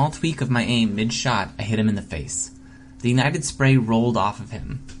 with a small tweak of my aim mid-shot, I hit him in the face. The ignited spray rolled off of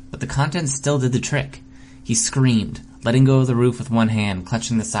him, but the contents still did the trick. He screamed, letting go of the roof with one hand,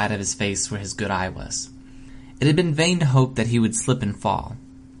 clutching the side of his face where his good eye was. It had been vain to hope that he would slip and fall.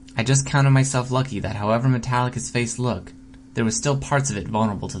 I just counted myself lucky that however metallic his face looked, there was still parts of it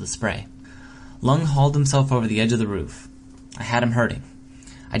vulnerable to the spray. Lung hauled himself over the edge of the roof. I had him hurting.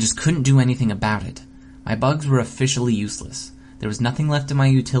 I just couldn't do anything about it. My bugs were officially useless. There was nothing left in my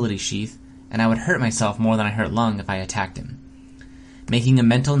utility sheath, and I would hurt myself more than I hurt Lung if I attacked him. Making a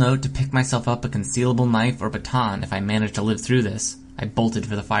mental note to pick myself up a concealable knife or baton if I managed to live through this, I bolted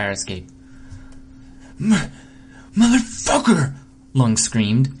for the fire escape. Motherfucker! Lung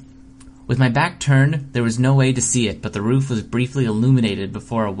screamed. With my back turned, there was no way to see it, but the roof was briefly illuminated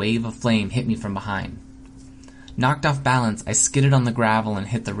before a wave of flame hit me from behind. Knocked off balance, I skidded on the gravel and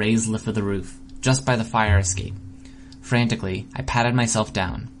hit the raised lip of the roof, just by the fire escape. Frantically, I patted myself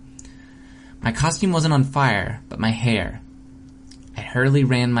down. My costume wasn't on fire, but my hair. I hurriedly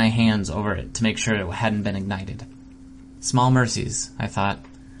ran my hands over it to make sure it hadn't been ignited. Small mercies, I thought,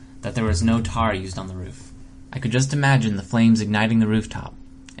 that there was no tar used on the roof. I could just imagine the flames igniting the rooftop,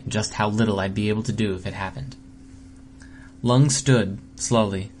 and just how little I'd be able to do if it happened. Lung stood,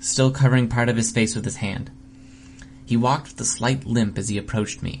 slowly, still covering part of his face with his hand. He walked with a slight limp as he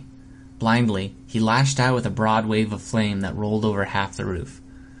approached me. Blindly, he lashed out with a broad wave of flame that rolled over half the roof.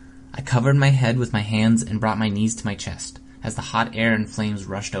 I covered my head with my hands and brought my knees to my chest, as the hot air and flames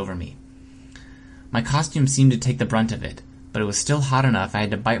rushed over me. My costume seemed to take the brunt of it, but it was still hot enough I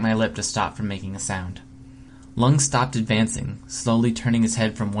had to bite my lip to stop from making a sound. Lung stopped advancing, slowly turning his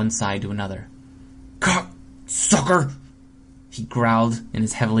head from one side to another. "Cocksucker!" he growled in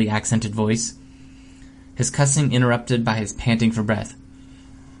his heavily accented voice, his cussing interrupted by his panting for breath.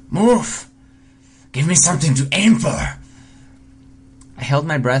 "Move! Give me something to aim for!" I held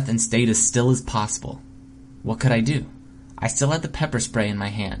my breath and stayed as still as possible. What could I do? I still had the pepper spray in my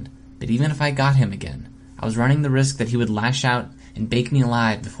hand, but even if I got him again, I was running the risk that he would lash out and bake me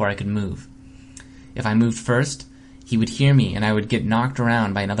alive before I could move. If I moved first, he would hear me and I would get knocked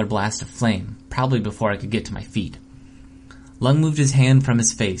around by another blast of flame, probably before I could get to my feet. Lung moved his hand from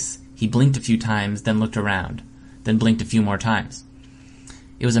his face. He blinked a few times, then looked around, then blinked a few more times.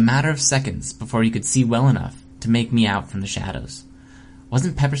 It was a matter of seconds before he could see well enough to make me out from the shadows.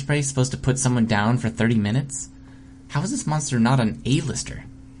 Wasn't pepper spray supposed to put someone down for 30 minutes? How was this monster not an A-lister?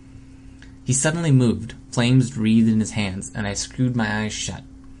 He suddenly moved, flames wreathed in his hands, and I screwed my eyes shut.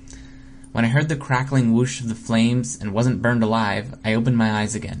 When I heard the crackling whoosh of the flames and wasn't burned alive, I opened my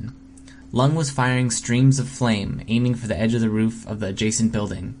eyes again. Lung was firing streams of flame, aiming for the edge of the roof of the adjacent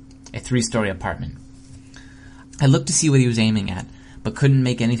building, a 3-story apartment. I looked to see what he was aiming at, but couldn't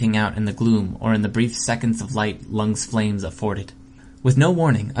make anything out in the gloom or in the brief seconds of light Lung's flames afforded. With no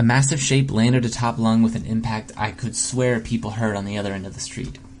warning, a massive shape landed atop Lung with an impact I could swear people heard on the other end of the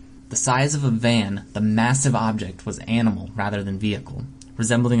street. The size of a van, the massive object was animal rather than vehicle,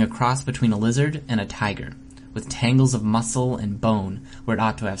 resembling a cross between a lizard and a tiger, with tangles of muscle and bone where it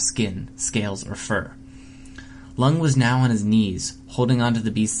ought to have skin, scales, or fur. Lung was now on his knees, holding onto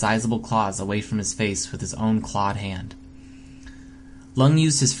the beast's sizable claws away from his face with his own clawed hand. Lung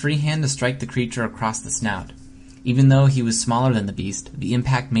used his free hand to strike the creature across the snout. Even though he was smaller than the beast, the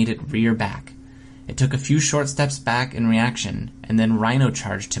impact made it rear back. It took a few short steps back in reaction, and then Rhino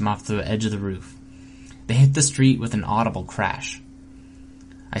charged him off the edge of the roof. They hit the street with an audible crash.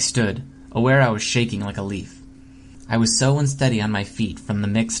 I stood, aware I was shaking like a leaf. I was so unsteady on my feet from the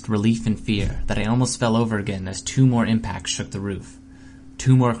mixed relief and fear that I almost fell over again as 2 more impacts shook the roof.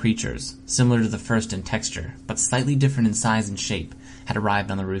 2 more creatures, similar to the first in texture, but slightly different in size and shape, had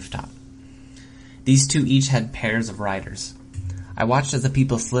arrived on the rooftop. These 2 each had pairs of riders. I watched as the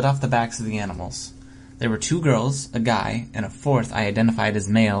people slid off the backs of the animals. There were 2 girls, a guy, and a 4th I identified as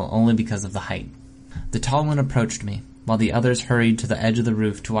male only because of the height. The tall one approached me, while the others hurried to the edge of the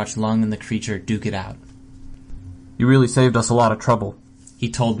roof to watch Lung and the creature duke it out. "You really saved us a lot of trouble," he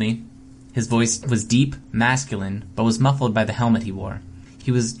told me. His voice was deep, masculine, but was muffled by the helmet he wore.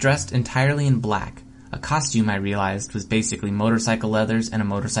 He was dressed entirely in black. A costume, I realized, was basically motorcycle leathers and a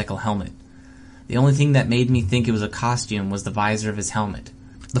motorcycle helmet. The only thing that made me think it was a costume was the visor of his helmet.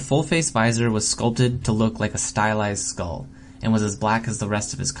 The full-face visor was sculpted to look like a stylized skull, and was as black as the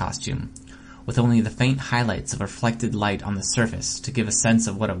rest of his costume, with only the faint highlights of reflected light on the surface to give a sense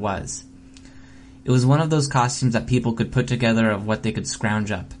of what it was. It was one of those costumes that people could put together of what they could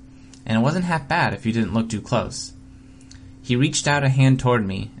scrounge up, and it wasn't half bad if you didn't look too close. He reached out a hand toward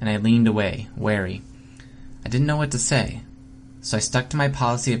me, and I leaned away, wary. I didn't know what to say, so I stuck to my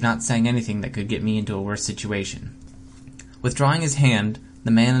policy of not saying anything that could get me into a worse situation. Withdrawing his hand,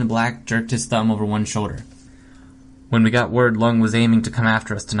 the man in black jerked his thumb over one shoulder. "When we got word Lung was aiming to come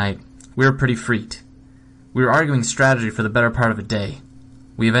after us tonight, we were pretty freaked. We were arguing strategy for the better part of a day.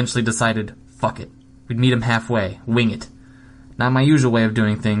 We eventually decided, fuck it. We'd meet him halfway, wing it. Not my usual way of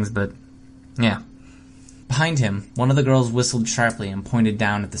doing things, but yeah." Behind him, one of the girls whistled sharply and pointed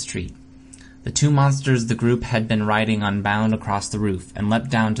down at the street. The 2 monsters the group had been riding on bound across the roof and leapt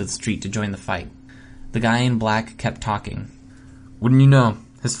down to the street to join the fight. The guy in black kept talking. Wouldn't you know,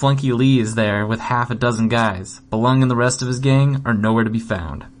 his flunky Lee is there with half a dozen guys, but Lung and the rest of his gang are nowhere to be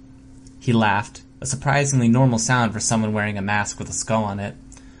found. He laughed, a surprisingly normal sound for someone wearing a mask with a skull on it.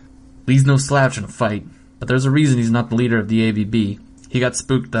 Lee's no slouch in a fight, but there's a reason he's not the leader of the AVB. He got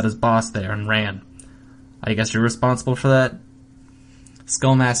spooked at his boss there and ran. I guess you're responsible for that?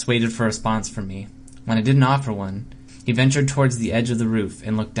 Skullmask waited for a response from me. When I didn't offer one, he ventured towards the edge of the roof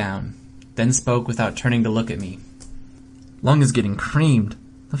and looked down, then spoke without turning to look at me. Lung is getting creamed.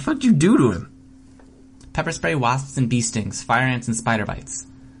 The fuck'd you do to him? Pepper spray, wasps and bee stings, fire ants and spider bites,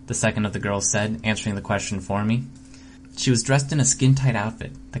 the second of the girls said, answering the question for me. She was dressed in a skin-tight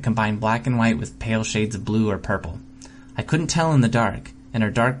outfit that combined black and white with pale shades of blue or purple. I couldn't tell in the dark, and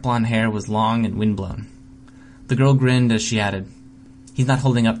her dark blonde hair was long and windblown. The girl grinned as she added, "He's not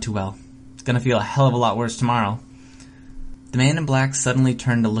holding up too well. It's gonna feel a hell of a lot worse tomorrow." The man in black suddenly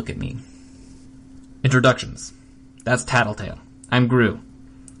turned to look at me. Introductions. That's Tattletale. I'm Gru.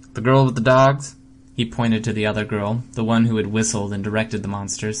 The girl with the dogs? He pointed to the other girl, the one who had whistled and directed the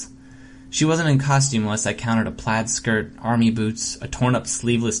monsters. She wasn't in costume unless I counted a plaid skirt, army boots, a torn-up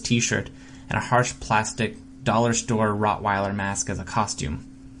sleeveless t-shirt, and a harsh plastic dollar store Rottweiler mask as a costume.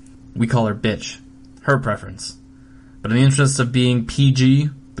 We call her Bitch. Her preference. But in the interest of being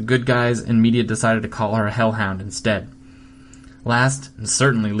PG, the good guys and media decided to call her a Hellhound instead. Last, and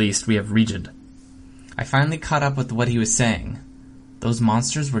certainly least, we have Regent. I finally caught up with what he was saying. Those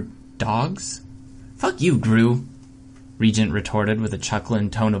monsters were dogs? Fuck you, Gru, Regent retorted with a chuckle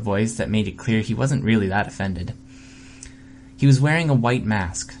and tone of voice that made it clear he wasn't really that offended. He was wearing a white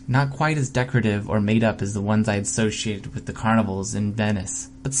mask, not quite as decorative or made up as the ones I had associated with the carnivals in Venice,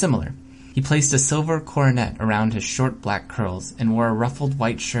 but similar. He placed a silver coronet around his short black curls and wore a ruffled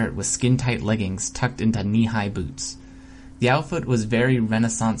white shirt with skin-tight leggings tucked into knee-high boots. The outfit was very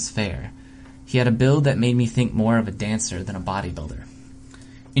Renaissance fair. He had a build that made me think more of a dancer than a bodybuilder.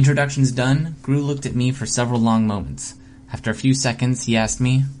 Introductions done, Gru looked at me for several long moments. After a few seconds, he asked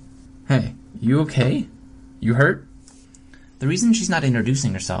me, "Hey, you okay? You hurt?" "The reason she's not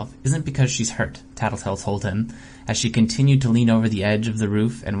introducing herself isn't because she's hurt," Tattletale told him, as she continued to lean over the edge of the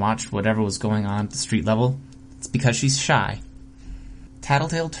roof and watched whatever was going on at the street level. "It's because she's shy."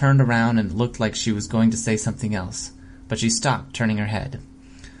 Tattletale turned around and looked like she was going to say something else, but she stopped, turning her head.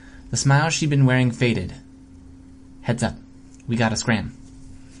 The smile she'd been wearing faded. "Heads up. We gotta scram."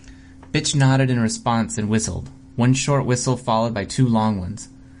 Bitch nodded in response and whistled, one short whistle followed by two long ones.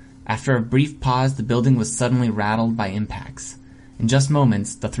 After a brief pause, the building was suddenly rattled by impacts. In just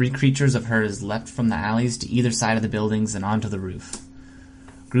moments, the three creatures of hers leapt from the alleys to either side of the buildings and onto the roof.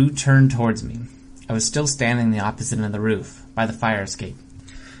 Gru turned towards me. I was still standing on the opposite end of the roof, by the fire escape.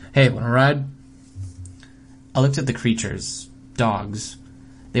 "Hey, wanna ride?" I looked at the creatures. Dogs.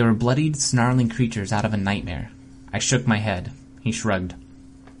 They were bloodied, snarling creatures out of a nightmare. I shook my head. He shrugged.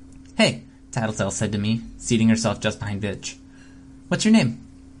 "Hey," Tattletale said to me, seating herself just behind Bitch. "What's your name?"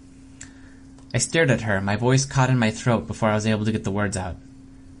 I stared at her, my voice caught in my throat before I was able to get the words out.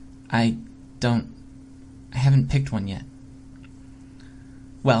 I haven't picked one yet."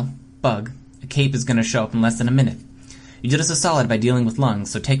 "Well, Bug, a cape is going to show up in less than a minute. You did us a solid by dealing with Lung,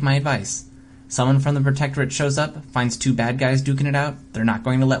 so take my advice. Someone from the Protectorate shows up, finds two bad guys duking it out, they're not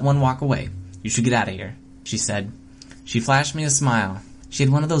going to let one walk away. You should get out of here," she said. She flashed me a smile. She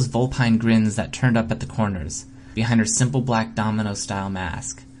had one of those vulpine grins that turned up at the corners, behind her simple black domino-style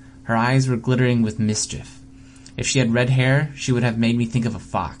mask. Her eyes were glittering with mischief. If she had red hair, she would have made me think of a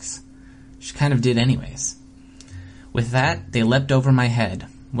fox. She kind of did anyways. With that, they leapt over my head,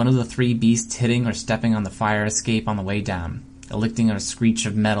 one of the three beasts hitting or stepping on the fire escape on the way down, eliciting a screech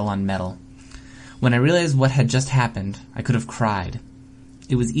of metal on metal. When I realized what had just happened, I could have cried.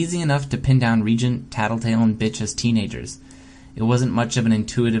 It was easy enough to pin down Regent, Tattletale, and Bitch as teenagers. It wasn't much of an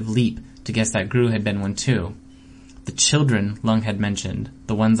intuitive leap to guess that Gru had been one too. The children Lung had mentioned,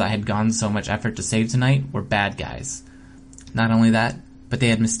 the ones I had gone so much effort to save tonight, were bad guys. Not only that, but they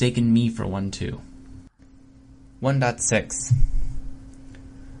had mistaken me for one too. 1.6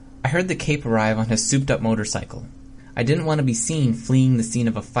 I heard the Cape arrive on his souped-up motorcycle. I didn't want to be seen fleeing the scene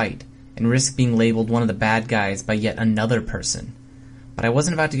of a fight, and risk being labeled one of the bad guys by yet another person. But I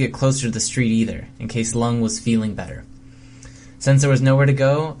wasn't about to get closer to the street either, in case Lung was feeling better. Since there was nowhere to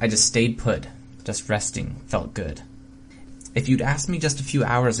go, I just stayed put. Just resting felt good. If you'd asked me just a few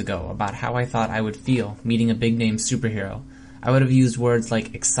hours ago about how I thought I would feel meeting a big-name superhero, I would have used words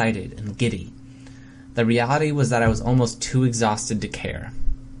like excited and giddy. The reality was that I was almost too exhausted to care.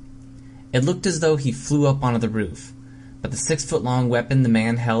 It looked as though he flew up onto the roof, but the 6-foot-long weapon the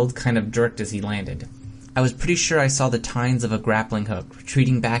man held kind of jerked as he landed. I was pretty sure I saw the tines of a grappling hook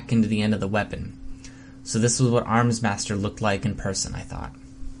retreating back into the end of the weapon. So this was what Arms Master looked like in person, I thought.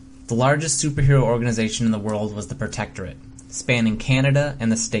 The largest superhero organization in the world was the Protectorate, spanning Canada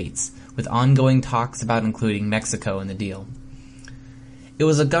and the States, with ongoing talks about including Mexico in the deal. It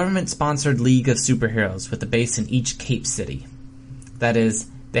was a government-sponsored league of superheroes with a base in each Cape City. That is,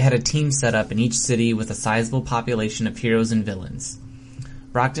 they had a team set up in each city with a sizable population of heroes and villains.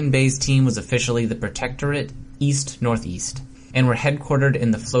 Brockton Bay's team was officially the Protectorate East-Northeast, and were headquartered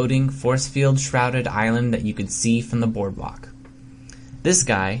in the floating, force field-shrouded island that you could see from the boardwalk. This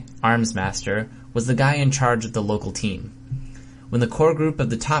guy, Arms Master, was the guy in charge of the local team. When the core group of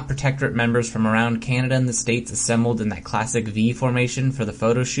the top Protectorate members from around Canada and the States assembled in that classic V formation for the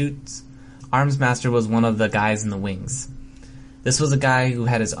photo shoots, Arms Master was one of the guys in the wings. This was a guy who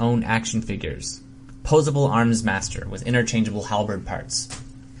had his own action figures. Posable Arms Master with interchangeable halberd parts.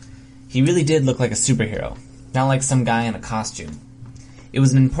 He really did look like a superhero, not like some guy in a costume. It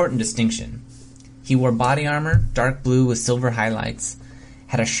was an important distinction. He wore body armor, dark blue with silver highlights,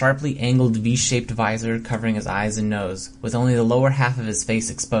 had a sharply angled V-shaped visor covering his eyes and nose, with only the lower half of his face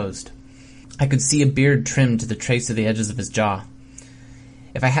exposed. I could see a beard trimmed to the trace of the edges of his jaw.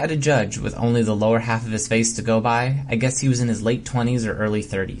 If I had to judge with only the lower half of his face to go by, I guess he was in his late 20s or early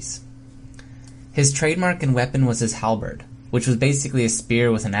 30s. His trademark and weapon was his halberd, which was basically a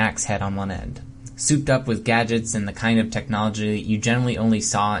spear with an axe head on one end, souped up with gadgets and the kind of technology you generally only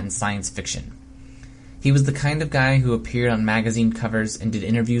saw in science fiction. He was the kind of guy who appeared on magazine covers and did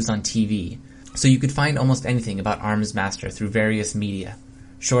interviews on TV, so you could find almost anything about Arms Master through various media,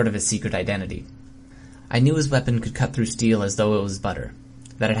 short of his secret identity. I knew his weapon could cut through steel as though it was butter,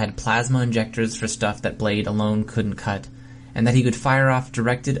 that it had plasma injectors for stuff that blade alone couldn't cut, and that he could fire off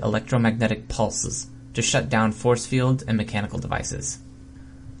directed electromagnetic pulses to shut down force field and mechanical devices.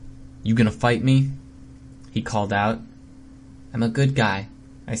 "You gonna fight me?" he called out. "I'm a good guy,"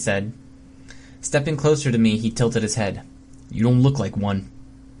 I said. Stepping closer to me, he tilted his head. "You don't look like one."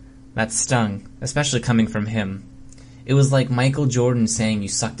 That stung, especially coming from him. It was like Michael Jordan saying you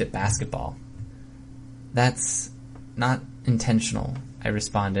sucked at basketball. "That's not intentional," I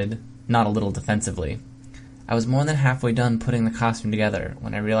responded, not a little defensively. I was more than halfway done putting the costume together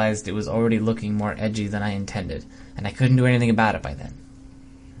when I realized it was already looking more edgy than I intended, and I couldn't do anything about it by then.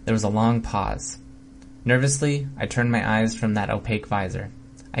 There was a long pause. Nervously, I turned my eyes from that opaque visor.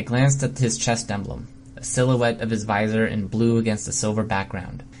 I glanced at his chest emblem, a silhouette of his visor in blue against a silver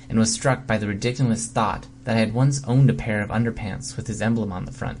background, and was struck by the ridiculous thought that I had once owned a pair of underpants with his emblem on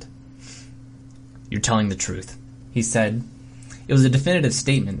the front. "You're telling the truth," he said. It was a definitive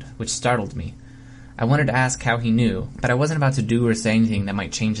statement, which startled me. I wanted to ask how he knew, but I wasn't about to do or say anything that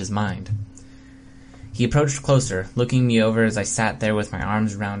might change his mind. He approached closer, looking me over as I sat there with my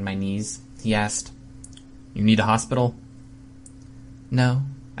arms around my knees. He asked, "You need a hospital?" "No,"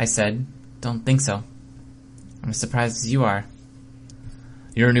 I said. "Don't think so." "I'm as surprised as you are."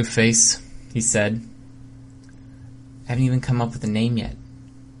 "You're a new face," he said. "I haven't even come up with a name yet.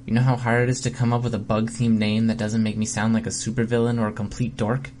 You know how hard it is to come up with a bug-themed name that doesn't make me sound like a supervillain or a complete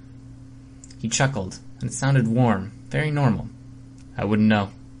dork?" He chuckled, and it sounded warm, very normal. "I wouldn't know.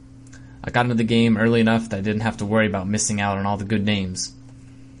 I got into the game early enough that I didn't have to worry about missing out on all the good names."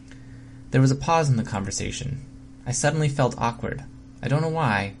 There was a pause in the conversation. I suddenly felt awkward. I don't know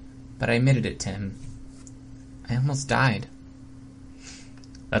why, but I admitted it to him. I almost died.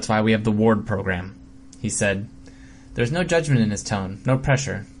 "That's why we have the ward program," he said. There was no judgment in his tone, no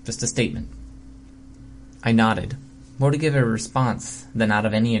pressure, just a statement. I nodded, more to give a response than out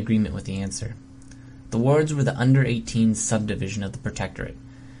of any agreement with the answer. The wards were the under-18 subdivision of the Protectorate,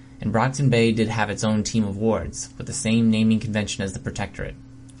 and Brockton Bay did have its own team of wards, with the same naming convention as the Protectorate.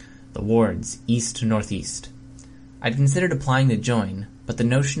 The wards, east-northeast. I'd considered applying to join, but the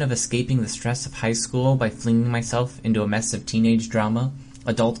notion of escaping the stress of high school by flinging myself into a mess of teenage drama,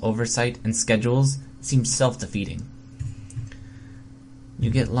 adult oversight, and schedules seemed self-defeating.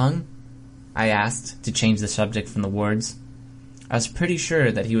 "You get lung?" I asked, to change the subject from the wards. I was pretty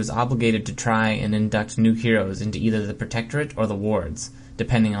sure that he was obligated to try and induct new heroes into either the Protectorate or the wards,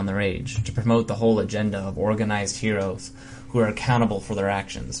 depending on their age, to promote the whole agenda of organized heroes who are accountable for their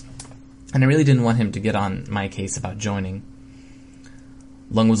actions. And I really didn't want him to get on my case about joining.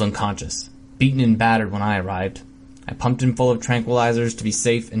 "Lung was unconscious, beaten and battered when I arrived. I pumped him full of tranquilizers to be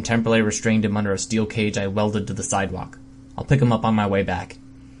safe and temporarily restrained him under a steel cage I welded to the sidewalk. I'll pick him up on my way back."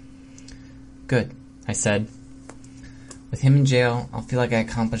 "Good," I said. "With him in jail, I'll feel like I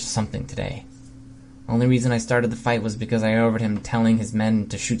accomplished something today. Only reason I started the fight was because I overheard him telling his men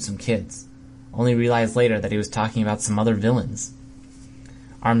to shoot some kids. Only realized later that he was talking about some other villains."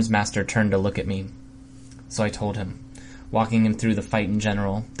 Arms Master turned to look at me. So I told him, walking him through the fight in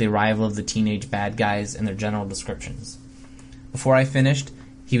general, the arrival of the teenage bad guys, and their general descriptions. Before I finished,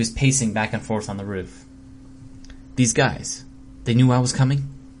 he was pacing back and forth on the roof. "These guys, they knew I was coming?"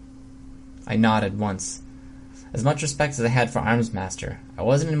 I nodded once. As much respect as I had for Armsmaster, I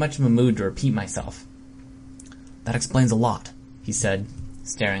wasn't in much of a mood to repeat myself. "That explains a lot," he said,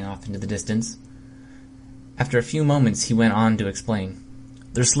 staring off into the distance. After a few moments, he went on to explain.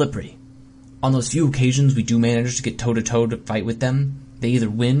 "They're slippery. On those few occasions we do manage to get toe-to-toe to fight with them, they either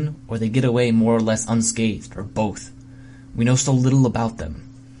win or they get away more or less unscathed, or both. We know so little about them.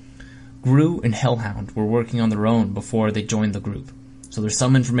 Gru and Hellhound were working on their own before they joined the group, so there's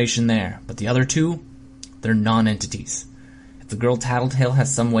some information there, but the other two, they're non-entities. If the girl Tattletale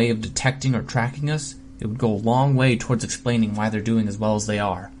has some way of detecting or tracking us, it would go a long way towards explaining why they're doing as well as they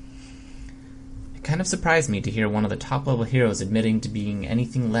are." It kind of surprised me to hear one of the top-level heroes admitting to being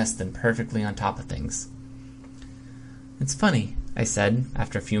anything less than perfectly on top of things. "It's funny," I said,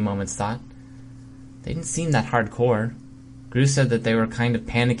 after a few moments' thought. "They didn't seem that hardcore. Gru said that they were kind of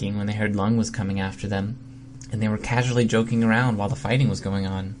panicking when they heard Lung was coming after them, and they were casually joking around while the fighting was going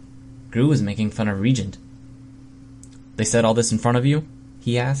on. Gru was making fun of Regent." "They said all this in front of you?"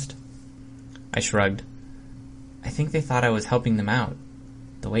 he asked. I shrugged. "I think they thought I was helping them out.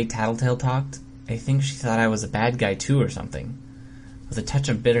 The way Tattletale talked, I think she thought I was a bad guy too or something." With a touch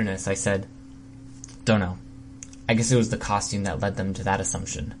of bitterness, I said, "Don't know. I guess it was the costume that led them to that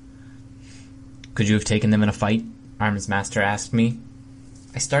assumption." "Could you have taken them in a fight?" Armsmaster asked me.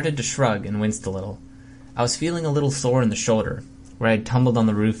 I started to shrug and winced a little. I was feeling a little sore in the shoulder, where I had tumbled on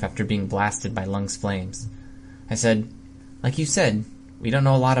the roof after being blasted by Lung's flames. I said, "Like you said, we don't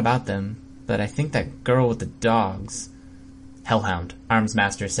know a lot about them, but I think that girl with the dogs—" "Hellhound,"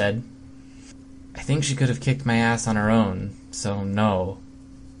 Armsmaster said. "I think she could have kicked my ass on her own, so no.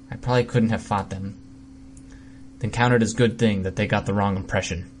 I probably couldn't have fought them." "Then count it as good thing that they got the wrong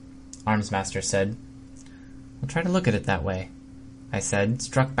impression," Armsmaster said. "We'll try to look at it that way," I said,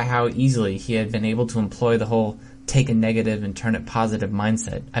 struck by how easily he had been able to employ the whole take a negative and turn it positive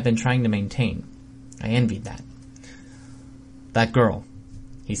mindset I've been trying to maintain. I envied that. "That girl,"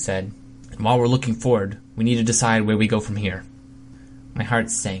 he said, "and while we're looking forward, we need to decide where we go from here." My heart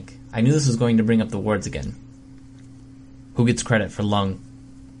sank. I knew this was going to bring up the wards again. "Who gets credit for Lung?"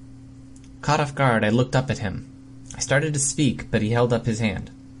 Caught off guard, I looked up at him. I started to speak, but he held up his hand.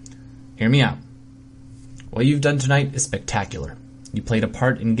 "Hear me out. What you've done tonight is spectacular. You played a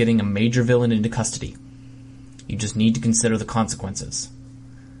part in getting a major villain into custody. You just need to consider the consequences."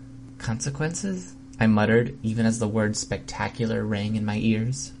 "Consequences?" I muttered, even as the word spectacular rang in my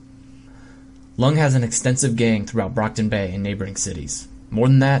ears. "Lung has an extensive gang throughout Brockton Bay and neighboring cities. More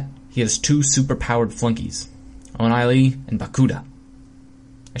than that, he has 2 super-powered flunkies, Onali and Bakuda."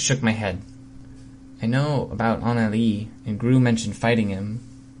 I shook my head. "I know about Onali, and Gru mentioned fighting him.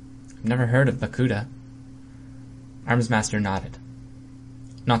 I've never heard of Bakuda." Armsmaster nodded.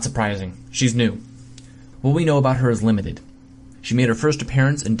 "Not surprising. She's new. What we know about her is limited. She made her first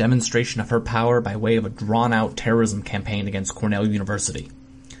appearance and demonstration of her power by way of a drawn-out terrorism campaign against Cornell University.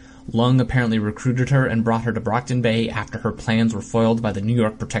 Lung apparently recruited her and brought her to Brockton Bay after her plans were foiled by the New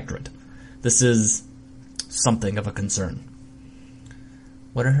York Protectorate. This is something of a concern."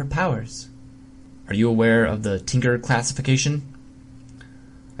 "What are her powers?" "Are you aware of the Tinker classification?"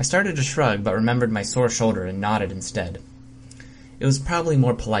 I started to shrug, but remembered my sore shoulder and nodded instead. It was probably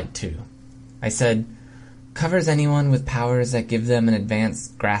more polite, too. I said, "Covers anyone with powers that give them an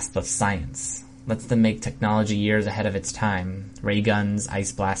advanced grasp of science. Lets them make technology years ahead of its time. Ray guns,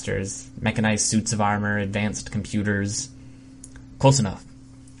 ice blasters, mechanized suits of armor, advanced computers." "Close enough,"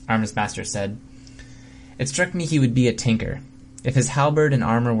 Armsmaster said. It struck me he would be a tinker, if his halberd and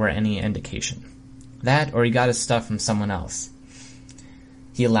armor were any indication. That, or he got his stuff from someone else.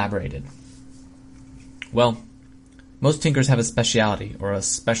 He elaborated. "Well, most tinkers have a speciality, or a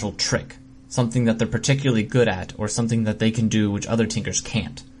special trick, something that they're particularly good at, or something that they can do which other tinkers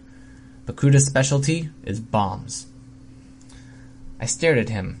can't. Bakuda's specialty is bombs." I stared at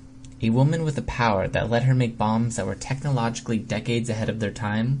him. A woman with a power that let her make bombs that were technologically decades ahead of their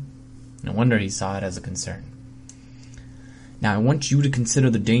time? No wonder he saw it as a concern. "Now I want you to consider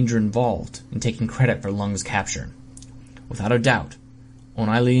the danger involved in taking credit for Lung's capture. Without a doubt,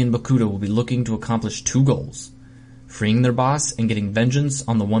 Onali and Bakuda will be looking to accomplish 2 goals, freeing their boss and getting vengeance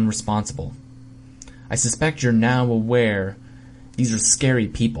on the one responsible. I suspect you're now aware these are scary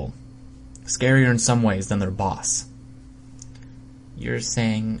people, scarier in some ways than their boss." "You're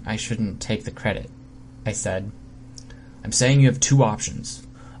saying I shouldn't take the credit," I said. "I'm saying you have 2 options.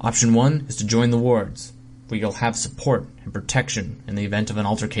 Option 1 is to join the wards, where you'll have support and protection in the event of an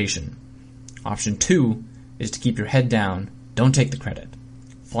altercation. Option 2 is to keep your head down, don't take the credit,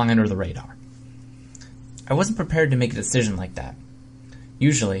 fly under the radar. I wasn't prepared to make a decision like that.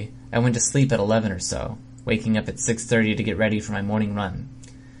 Usually, I went to sleep at 11 or so, waking up at 6:30 to get ready for my morning run.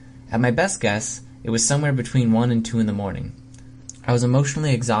 At my best guess, it was somewhere between 1 and 2 in the morning. I was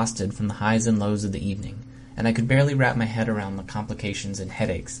emotionally exhausted from the highs and lows of the evening, and I could barely wrap my head around the complications and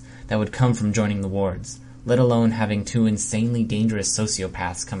headaches that would come from joining the wards, let alone having 2 insanely dangerous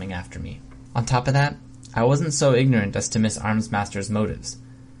sociopaths coming after me. On top of that, I wasn't so ignorant as to miss Armsmaster's motives.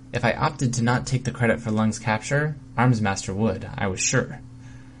 If I opted to not take the credit for Lung's capture, Armsmaster would, I was sure.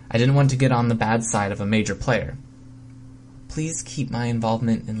 I didn't want to get on the bad side of a major player. "Please keep my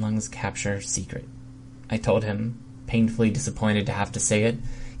involvement in Lung's capture secret," I told him, painfully disappointed to have to say it,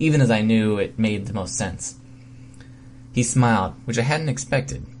 even as I knew it made the most sense. He smiled, which I hadn't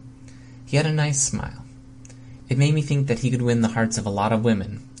expected. He had a nice smile. It made me think that he could win the hearts of a lot of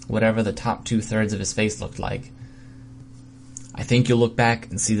women, whatever the top 2/3 of his face looked like. "I think you'll look back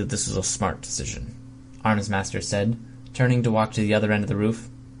and see that this was a smart decision," Armsmaster said, turning to walk to the other end of the roof.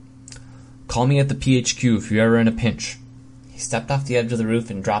 "Call me at the PHQ if you're ever in a pinch." He stepped off the edge of the roof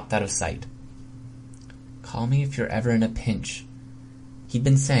and dropped out of sight. Call me if you're ever in a pinch. He'd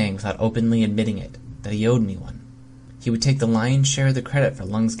been saying, without openly admitting it, that he owed me one. He would take the lion's share of the credit for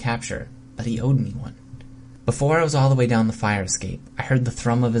Lung's capture, but he owed me one. Before I was all the way down the fire escape, I heard the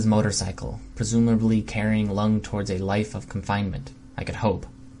thrum of his motorcycle, presumably carrying Lung towards a life of confinement, I could hope.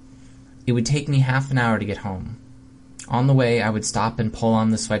 It would take me half an hour to get home. On the way, I would stop and pull on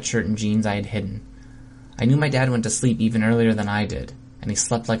the sweatshirt and jeans I had hidden. I knew my dad went to sleep even earlier than I did, and he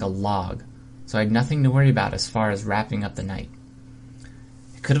slept like a log, so I had nothing to worry about as far as wrapping up the night.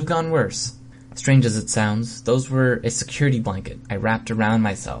 It could have gone worse. Strange as it sounds, those were a security blanket I wrapped around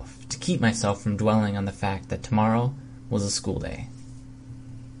myself to keep myself from dwelling on the fact that tomorrow was a school day.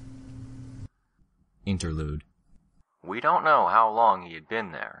 Interlude. We don't know how long he had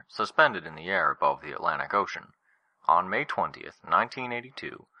been there, suspended in the air above the Atlantic Ocean. On May 20th,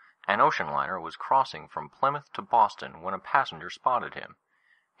 1982, an ocean liner was crossing from Plymouth to Boston when a passenger spotted him.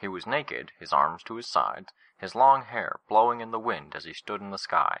 He was naked, his arms to his sides, his long hair blowing in the wind as he stood in the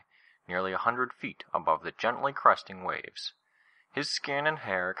sky, nearly 100 feet above the gently cresting waves. His skin and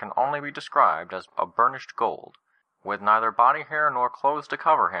hair can only be described as a burnished gold. With neither body hair nor clothes to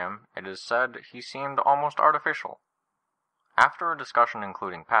cover him, it is said he seemed almost artificial. After a discussion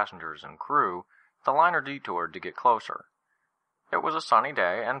including passengers and crew, the liner detoured to get closer. It was a sunny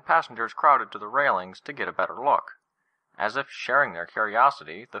day, and passengers crowded to the railings to get a better look. As if sharing their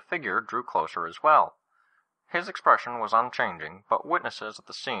curiosity, the figure drew closer as well. His expression was unchanging, but witnesses at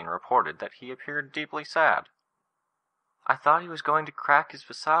the scene reported that he appeared deeply sad. "I thought he was going to crack his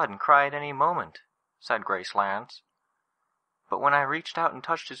facade and cry at any moment," said Grace Lance. "But when I reached out and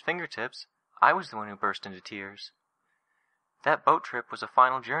touched his fingertips, I was the one who burst into tears. That boat trip was a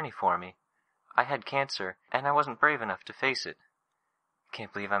final journey for me. I had cancer, and I wasn't brave enough to face it.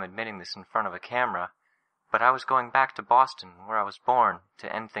 Can't believe I'm admitting this in front of a camera, but I was going back to Boston, where I was born,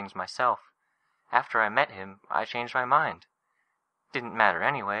 to end things myself. After I met him, I changed my mind. Didn't matter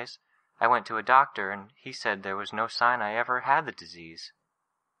anyways. I went to a doctor, and he said there was no sign I ever had the disease."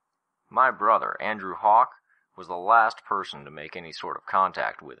 My brother, Andrew Hawk, was the last person to make any sort of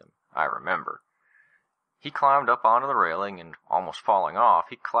contact with him, I remember. He climbed up onto the railing, and, almost falling off,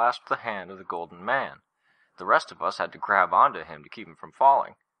 he clasped the hand of the Golden Man. The rest of us had to grab onto him to keep him from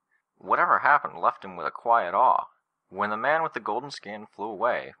falling. Whatever happened left him with a quiet awe. When the man with the golden skin flew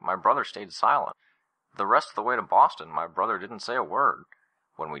away, my brother stayed silent. The rest of the way to Boston, my brother didn't say a word.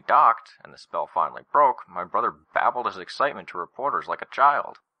 When we docked, and the spell finally broke, my brother babbled his excitement to reporters like a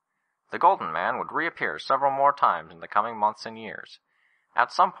child. The Golden Man would reappear several more times in the coming months and years.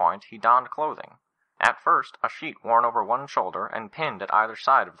 At some point, he donned clothing. At first, a sheet worn over one shoulder and pinned at either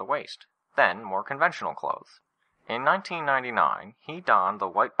side of the waist. Then, more conventional clothes. In 1999, he donned the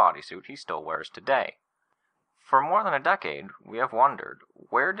white bodysuit he still wears today. For more than a decade, we have wondered,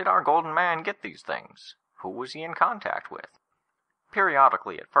 where did our Golden Man get these things? Who was he in contact with?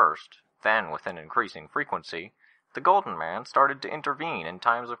 Periodically at first, then with an increasing frequency, the Golden Man started to intervene in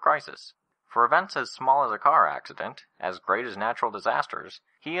times of crisis. For events as small as a car accident, as great as natural disasters,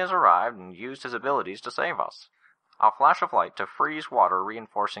 he has arrived and used his abilities to save us. A flash of light to freeze water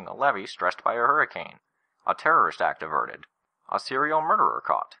reinforcing a levee stressed by a hurricane. A terrorist act averted. A serial murderer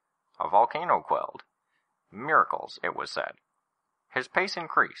caught. A volcano quelled. Miracles, it was said. His pace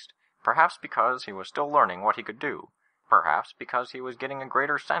increased, perhaps because he was still learning what he could do, perhaps because he was getting a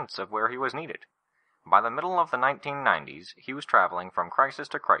greater sense of where he was needed. By the middle of the 1990s, he was traveling from crisis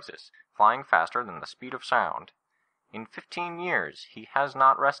to crisis, flying faster than the speed of sound. In 15 years, he has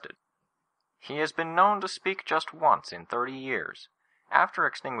not rested. He has been known to speak just once in 30 years. After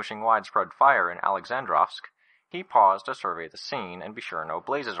extinguishing widespread fire in Alexandrovsk, he paused to survey the scene and be sure no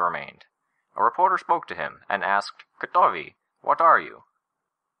blazes remained. A reporter spoke to him and asked, "Gotovi, what are you?"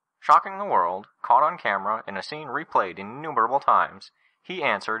 Shocking the world, caught on camera in a scene replayed innumerable times, he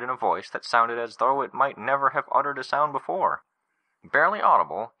answered in a voice that sounded as though it might never have uttered a sound before. Barely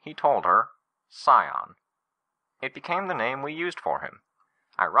audible, he told her, "Scion." It became the name we used for him.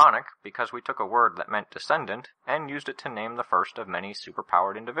 Ironic, because we took a word that meant descendant and used it to name the first of many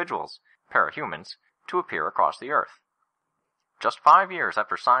superpowered individuals, parahumans, to appear across the Earth. Just 5 years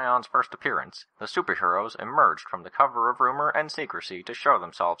after Scion's first appearance, the superheroes emerged from the cover of rumor and secrecy to show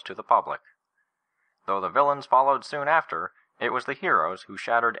themselves to the public. Though the villains followed soon after, it was the heroes who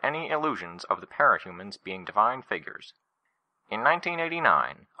shattered any illusions of the parahumans being divine figures. In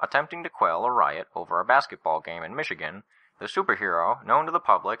 1989, attempting to quell a riot over a basketball game in Michigan, the superhero known to the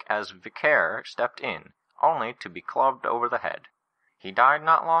public as Vicaire stepped in, only to be clubbed over the head. He died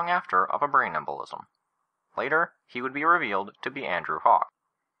not long after of a brain embolism. Later, he would be revealed to be Andrew Hawk.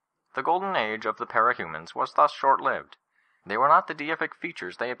 The golden age of the parahumans was thus short-lived. They were not the deific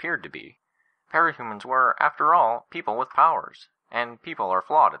features they appeared to be. Parahumans were, after all, people with powers, and people are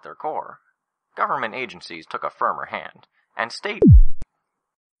flawed at their core. Government agencies took a firmer hand, and state...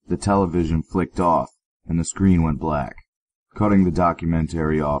 The television flicked off, and the screen went black, cutting the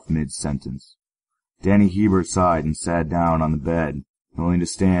documentary off mid-sentence. Danny Hebert sighed and sat down on the bed, only to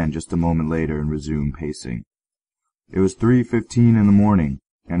stand just a moment later and resume pacing. It was 3:15 in the morning,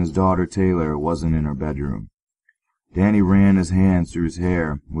 and his daughter Taylor wasn't in her bedroom. Danny ran his hands through his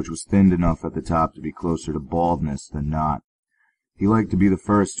hair, which was thinned enough at the top to be closer to baldness than not. He liked to be the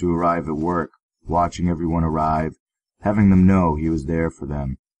first to arrive at work, watching everyone arrive, having them know he was there for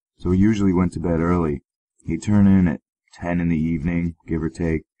them, so he usually went to bed early. He'd turn in at 10 in the evening, give or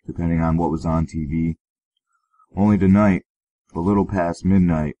take, depending on what was on TV. Only tonight, a little past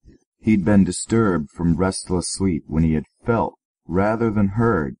midnight, he'd been disturbed from restless sleep when he had felt, rather than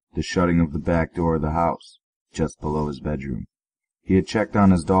heard, the shutting of the back door of the house, just below his bedroom. He had checked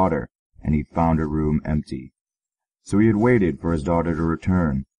on his daughter, and he'd found her room empty. So he had waited for his daughter to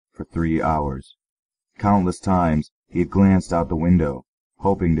return, for 3 hours. Countless times he had glanced out the window,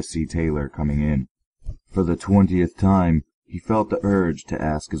 hoping to see Taylor coming in. For the 20th time, he felt the urge to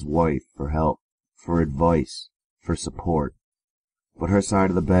ask his wife for help, for advice, for support. But her side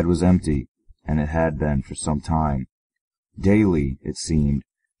of the bed was empty, and it had been for some time. Daily, it seemed,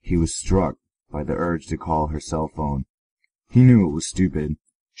 he was struck by the urge to call her cell phone. He knew it was stupid.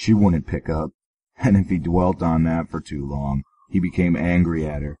 She wouldn't pick up, and if he dwelt on that for too long, he became angry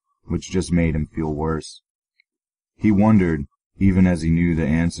at her, which just made him feel worse. He wondered, even as he knew the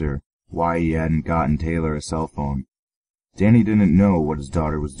answer, why he hadn't gotten Taylor a cell phone. Danny didn't know what his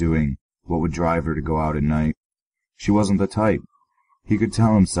daughter was doing, what would drive her to go out at night. She wasn't the type. He could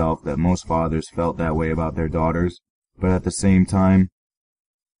tell himself that most fathers felt that way about their daughters, but at the same time,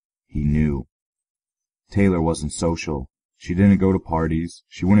 he knew. Taylor wasn't social. She didn't go to parties.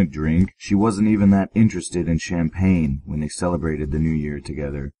 She wouldn't drink. She wasn't even that interested in champagne when they celebrated the New Year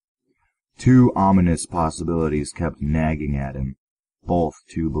together. Two ominous possibilities kept nagging at him, both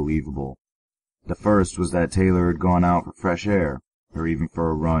too believable. The first was that Taylor had gone out for fresh air, or even for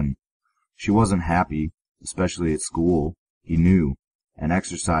a run. She wasn't happy, especially at school, he knew, and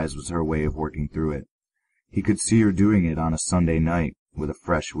exercise was her way of working through it. He could see her doing it on a Sunday night, with a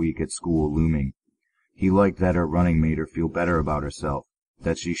fresh week at school looming. He liked that her running made her feel better about herself,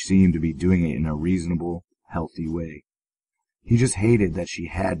 that she seemed to be doing it in a reasonable, healthy way. He just hated that she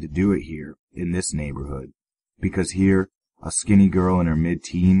had to do it here, in this neighborhood, because here, a skinny girl in her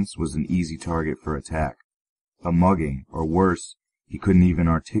mid-teens was an easy target for attack. A mugging, or worse, he couldn't even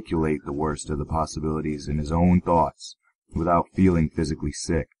articulate the worst of the possibilities in his own thoughts without feeling physically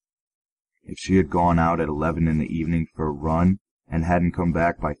sick. If she had gone out at 11 in the evening for a run and hadn't come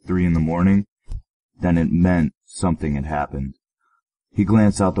back by 3 in the morning, then it meant something had happened. He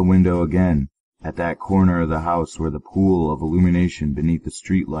glanced out the window again, at that corner of the house where the pool of illumination beneath the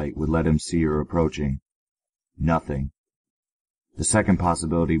streetlight would let him see her approaching. Nothing. The second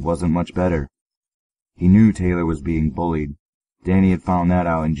possibility wasn't much better. He knew Taylor was being bullied. Danny had found that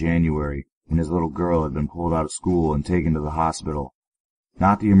out in January, when his little girl had been pulled out of school and taken to the hospital.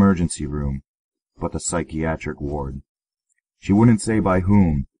 Not the emergency room, but the psychiatric ward. She wouldn't say by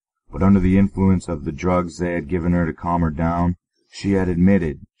whom, but under the influence of the drugs they had given her to calm her down, she had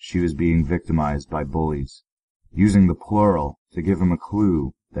admitted she was being victimized by bullies, using the plural to give him a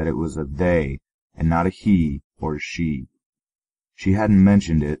clue that it was a they and not a he or a she. She hadn't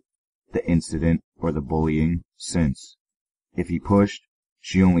mentioned it, the incident or the bullying, since. If he pushed,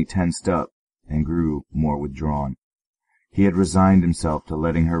 she only tensed up, and grew more withdrawn. He had resigned himself to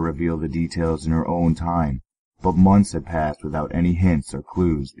letting her reveal the details in her own time, but months had passed without any hints or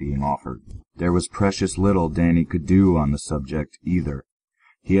clues being offered. There was precious little Danny could do on the subject either.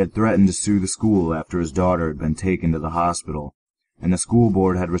 He had threatened to sue the school after his daughter had been taken to the hospital, and the school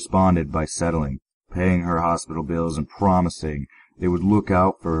board had responded by settling, paying her hospital bills and promising they would look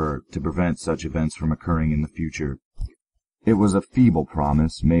out for her to prevent such events from occurring in the future. It was a feeble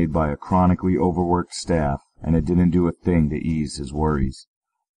promise made by a chronically overworked staff, and it didn't do a thing to ease his worries.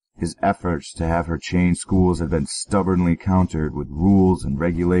 His efforts to have her change schools had been stubbornly countered with rules and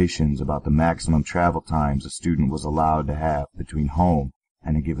regulations about the maximum travel times a student was allowed to have between home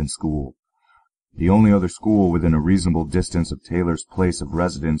and a given school. The only other school within a reasonable distance of Taylor's place of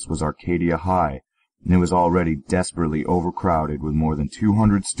residence was Arcadia High, and it was already desperately overcrowded with more than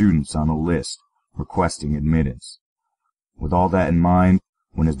 200 students on a list requesting admittance. With all that in mind,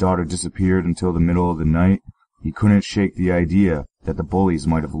 when his daughter disappeared until the middle of the night, he couldn't shake the idea that the bullies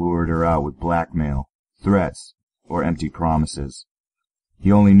might have lured her out with blackmail, threats, or empty promises.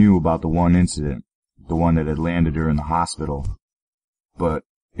 He only knew about the one incident, the one that had landed her in the hospital. But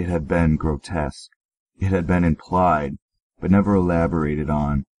it had been grotesque. It had been implied, but never elaborated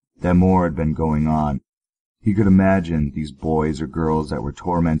on, that more had been going on. He could imagine these boys or girls that were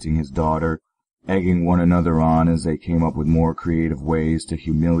tormenting his daughter, egging one another on as they came up with more creative ways to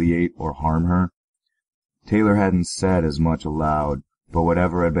humiliate or harm her. Taylor hadn't said as much aloud, but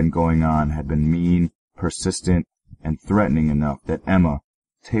whatever had been going on had been mean, persistent, and threatening enough that Emma,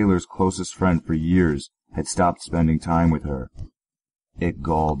 Taylor's closest friend for years, had stopped spending time with her. It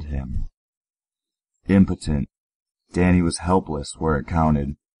galled him. Impotent, Danny was helpless where it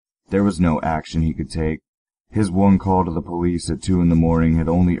counted. There was no action he could take. His one call to the police at 2 a.m. had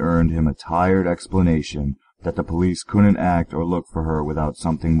only earned him a tired explanation that the police couldn't act or look for her without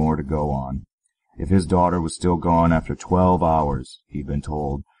something more to go on. If his daughter was still gone after 12 hours, he'd been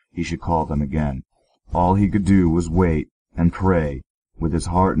told, he should call them again. All he could do was wait and pray, with his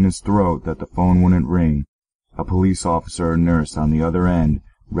heart in his throat, that the phone wouldn't ring. A police officer or nurse on the other end,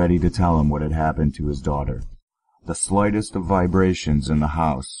 ready to tell him what had happened to his daughter. The slightest of vibrations in the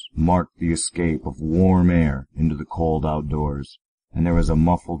house marked the escape of warm air into the cold outdoors, and there was a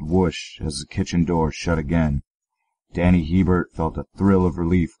muffled whoosh as the kitchen door shut again. Danny Hebert felt a thrill of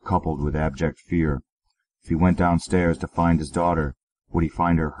relief coupled with abject fear. If he went downstairs to find his daughter, would he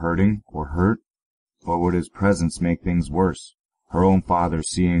find her hurting or hurt? Or would his presence make things worse, her own father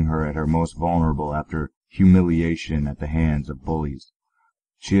seeing her at her most vulnerable after humiliation at the hands of bullies?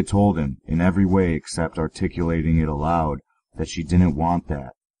 She had told him, in every way except articulating it aloud, that she didn't want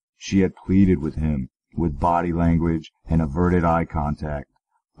that. She had pleaded with him, with body language and averted eye contact,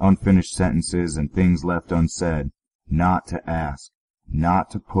 unfinished sentences and things left unsaid, not to ask, not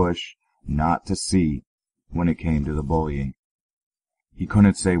to push, not to see, when it came to the bullying. He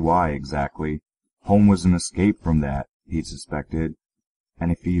couldn't say why exactly. Home was an escape from that, he'd suspected,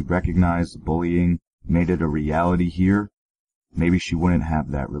 and if he recognized the bullying, made it a reality here, maybe she wouldn't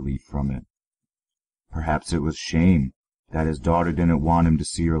have that relief from it. Perhaps it was shame, that his daughter didn't want him to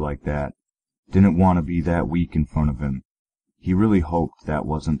see her like that, didn't want to be that weak in front of him. He really hoped that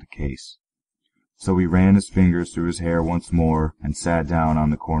wasn't the case. So he ran his fingers through his hair once more and sat down on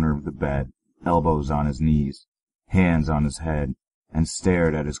the corner of the bed, elbows on his knees, hands on his head, and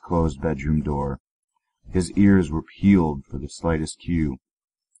stared at his closed bedroom door. His ears were peeled for the slightest cue.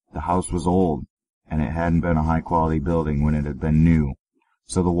 The house was old, and it hadn't been a high-quality building when it had been new,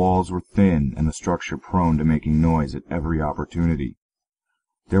 so the walls were thin and the structure prone to making noise at every opportunity.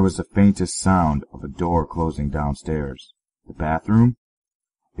 There was the faintest sound of a door closing downstairs. The bathroom?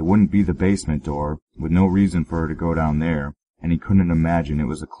 It wouldn't be the basement door, with no reason for her to go down there, and he couldn't imagine it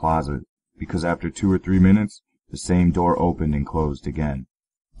was a closet, because after 2 or 3 minutes, the same door opened and closed again.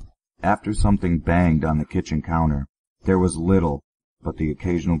 After something banged on the kitchen counter, there was little but the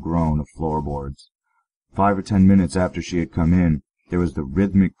occasional groan of floorboards. 5 or 10 minutes after she had come in, there was the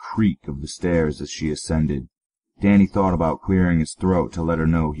rhythmic creak of the stairs as she ascended. Danny thought about clearing his throat to let her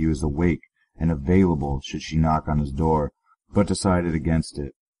know he was awake and available should she knock on his door, but decided against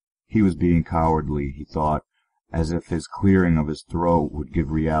it. He was being cowardly, he thought, as if his clearing of his throat would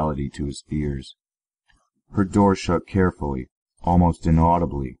give reality to his fears. Her door shut carefully, almost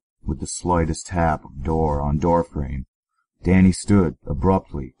inaudibly, with the slightest tap of door on door frame. Danny stood,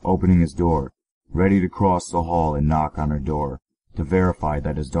 abruptly, opening his door, ready to cross the hall and knock on her door, to verify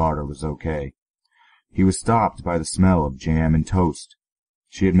that his daughter was okay. He was stopped by the smell of jam and toast.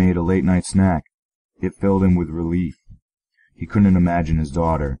 She had made a late-night snack. It filled him with relief. He couldn't imagine his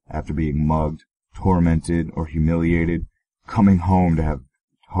daughter, after being mugged, tormented, or humiliated, coming home to have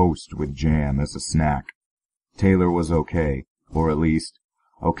toast with jam as a snack. Taylor was okay, or at least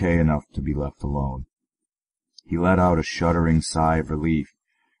okay enough to be left alone. He let out a shuddering sigh of relief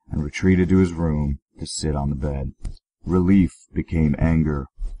and retreated to his room to sit on the bed. Relief became anger.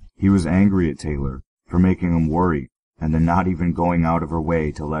 He was angry at Taylor for making him worry and then not even going out of her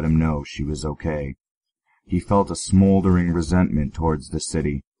way to let him know she was okay. He felt a smoldering resentment towards the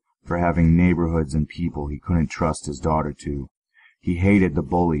city for having neighborhoods and people he couldn't trust his daughter to. He hated the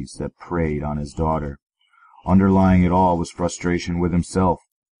bullies that preyed on his daughter. Underlying it all was frustration with himself.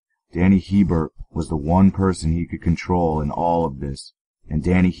 Danny Hebert was the one person he could control in all of this, and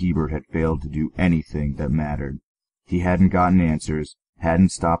Danny Hebert had failed to do anything that mattered. He hadn't gotten answers,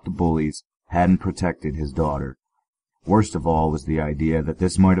 hadn't stopped the bullies, hadn't protected his daughter. Worst of all was the idea that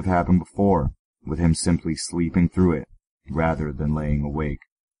this might have happened before, with him simply sleeping through it, rather than laying awake.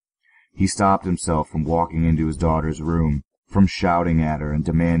 He stopped himself from walking into his daughter's room, from shouting at her and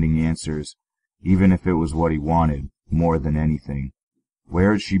demanding answers, even if it was what he wanted, more than anything.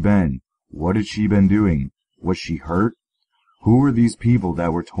 Where had she been? What had she been doing? Was she hurt? Who were these people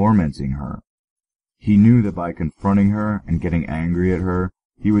that were tormenting her? He knew that by confronting her and getting angry at her,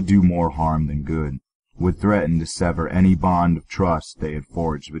 he would do more harm than good, would threaten to sever any bond of trust they had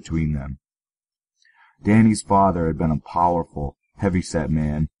forged between them. Danny's father had been a powerful, heavy-set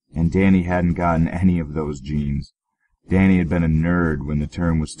man, and Danny hadn't gotten any of those genes. Danny had been a nerd when the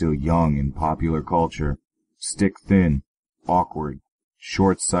term was still young in popular culture, stick-thin, awkward,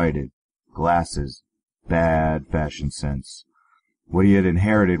 short-sighted, glasses, bad fashion sense. What he had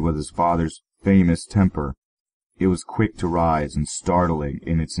inherited was his father's famous temper. It was quick to rise and startling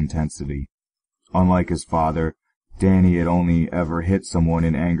in its intensity. Unlike his father, Danny had only ever hit someone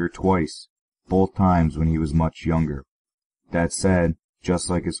in anger twice, both times when he was much younger. That said, just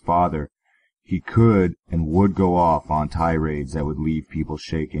like his father, he could and would go off on tirades that would leave people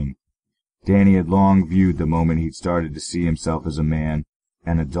shaking. Danny had long viewed the moment he'd started to see himself as a man,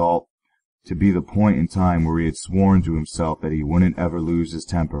 an adult, to be the point in time where he had sworn to himself that he wouldn't ever lose his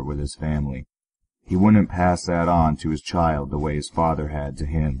temper with his family. He wouldn't pass that on to his child the way his father had to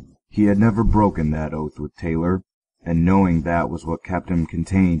him. He had never broken that oath with Taylor, and knowing that was what kept him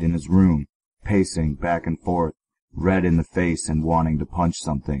contained in his room, pacing back and forth, red in the face and wanting to punch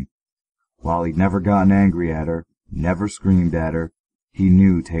something. While he'd never gotten angry at her, never screamed at her, he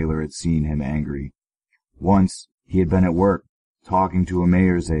knew Taylor had seen him angry. Once, he had been at work, talking to a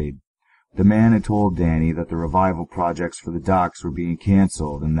mayor's aide. The man had told Danny that the revival projects for the docks were being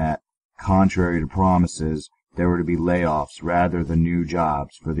canceled and that, contrary to promises, there were to be layoffs rather than new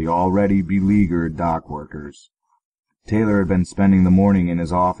jobs for the already beleaguered dock workers. Taylor had been spending the morning in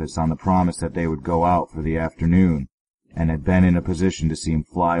his office on the promise that they would go out for the afternoon, and had been in a position to see him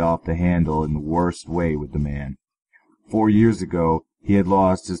fly off the handle in the worst way with the man. 4 years ago, he had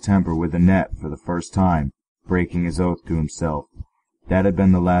lost his temper with Annette for the first time, breaking his oath to himself. That had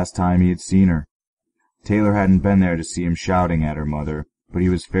been the last time he had seen her. Taylor hadn't been there to see him shouting at her mother, but he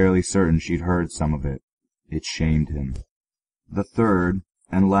was fairly certain she'd heard some of it. It shamed him. The third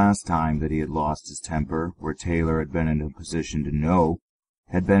and last time that he had lost his temper, where Taylor had been in a position to know,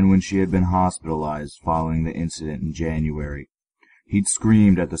 had been when she had been hospitalized following the incident in January. He'd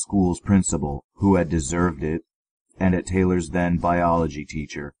screamed at the school's principal, who had deserved it, and at Taylor's then biology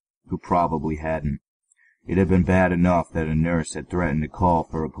teacher, who probably hadn't. It had been bad enough that a nurse had threatened to call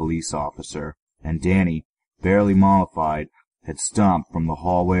for a police officer, and Danny, barely mollified, had stomped from the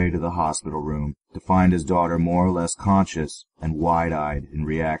hallway to the hospital room to find his daughter more or less conscious and wide-eyed in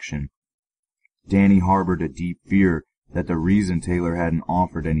reaction. Danny harbored a deep fear that the reason Taylor hadn't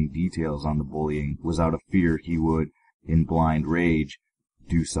offered any details on the bullying was out of fear he would, in blind rage,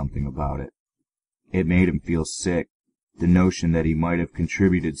 do something about it. It made him feel sick, the notion that he might have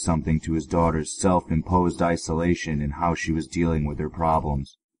contributed something to his daughter's self-imposed isolation in how she was dealing with her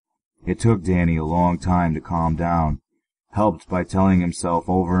problems. It took Danny a long time to calm down, helped by telling himself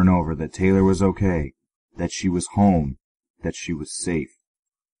over and over that Taylor was okay, that she was home, that she was safe.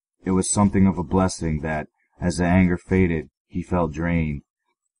 It was something of a blessing that, as the anger faded, he felt drained.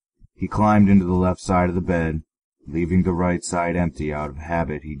 He climbed into the left side of the bed, leaving the right side empty out of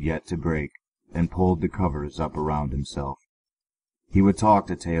habit he'd yet to break, and pulled the covers up around himself. He would talk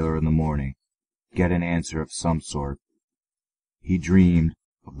to Taylor in the morning, get an answer of some sort. He dreamed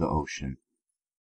of the ocean.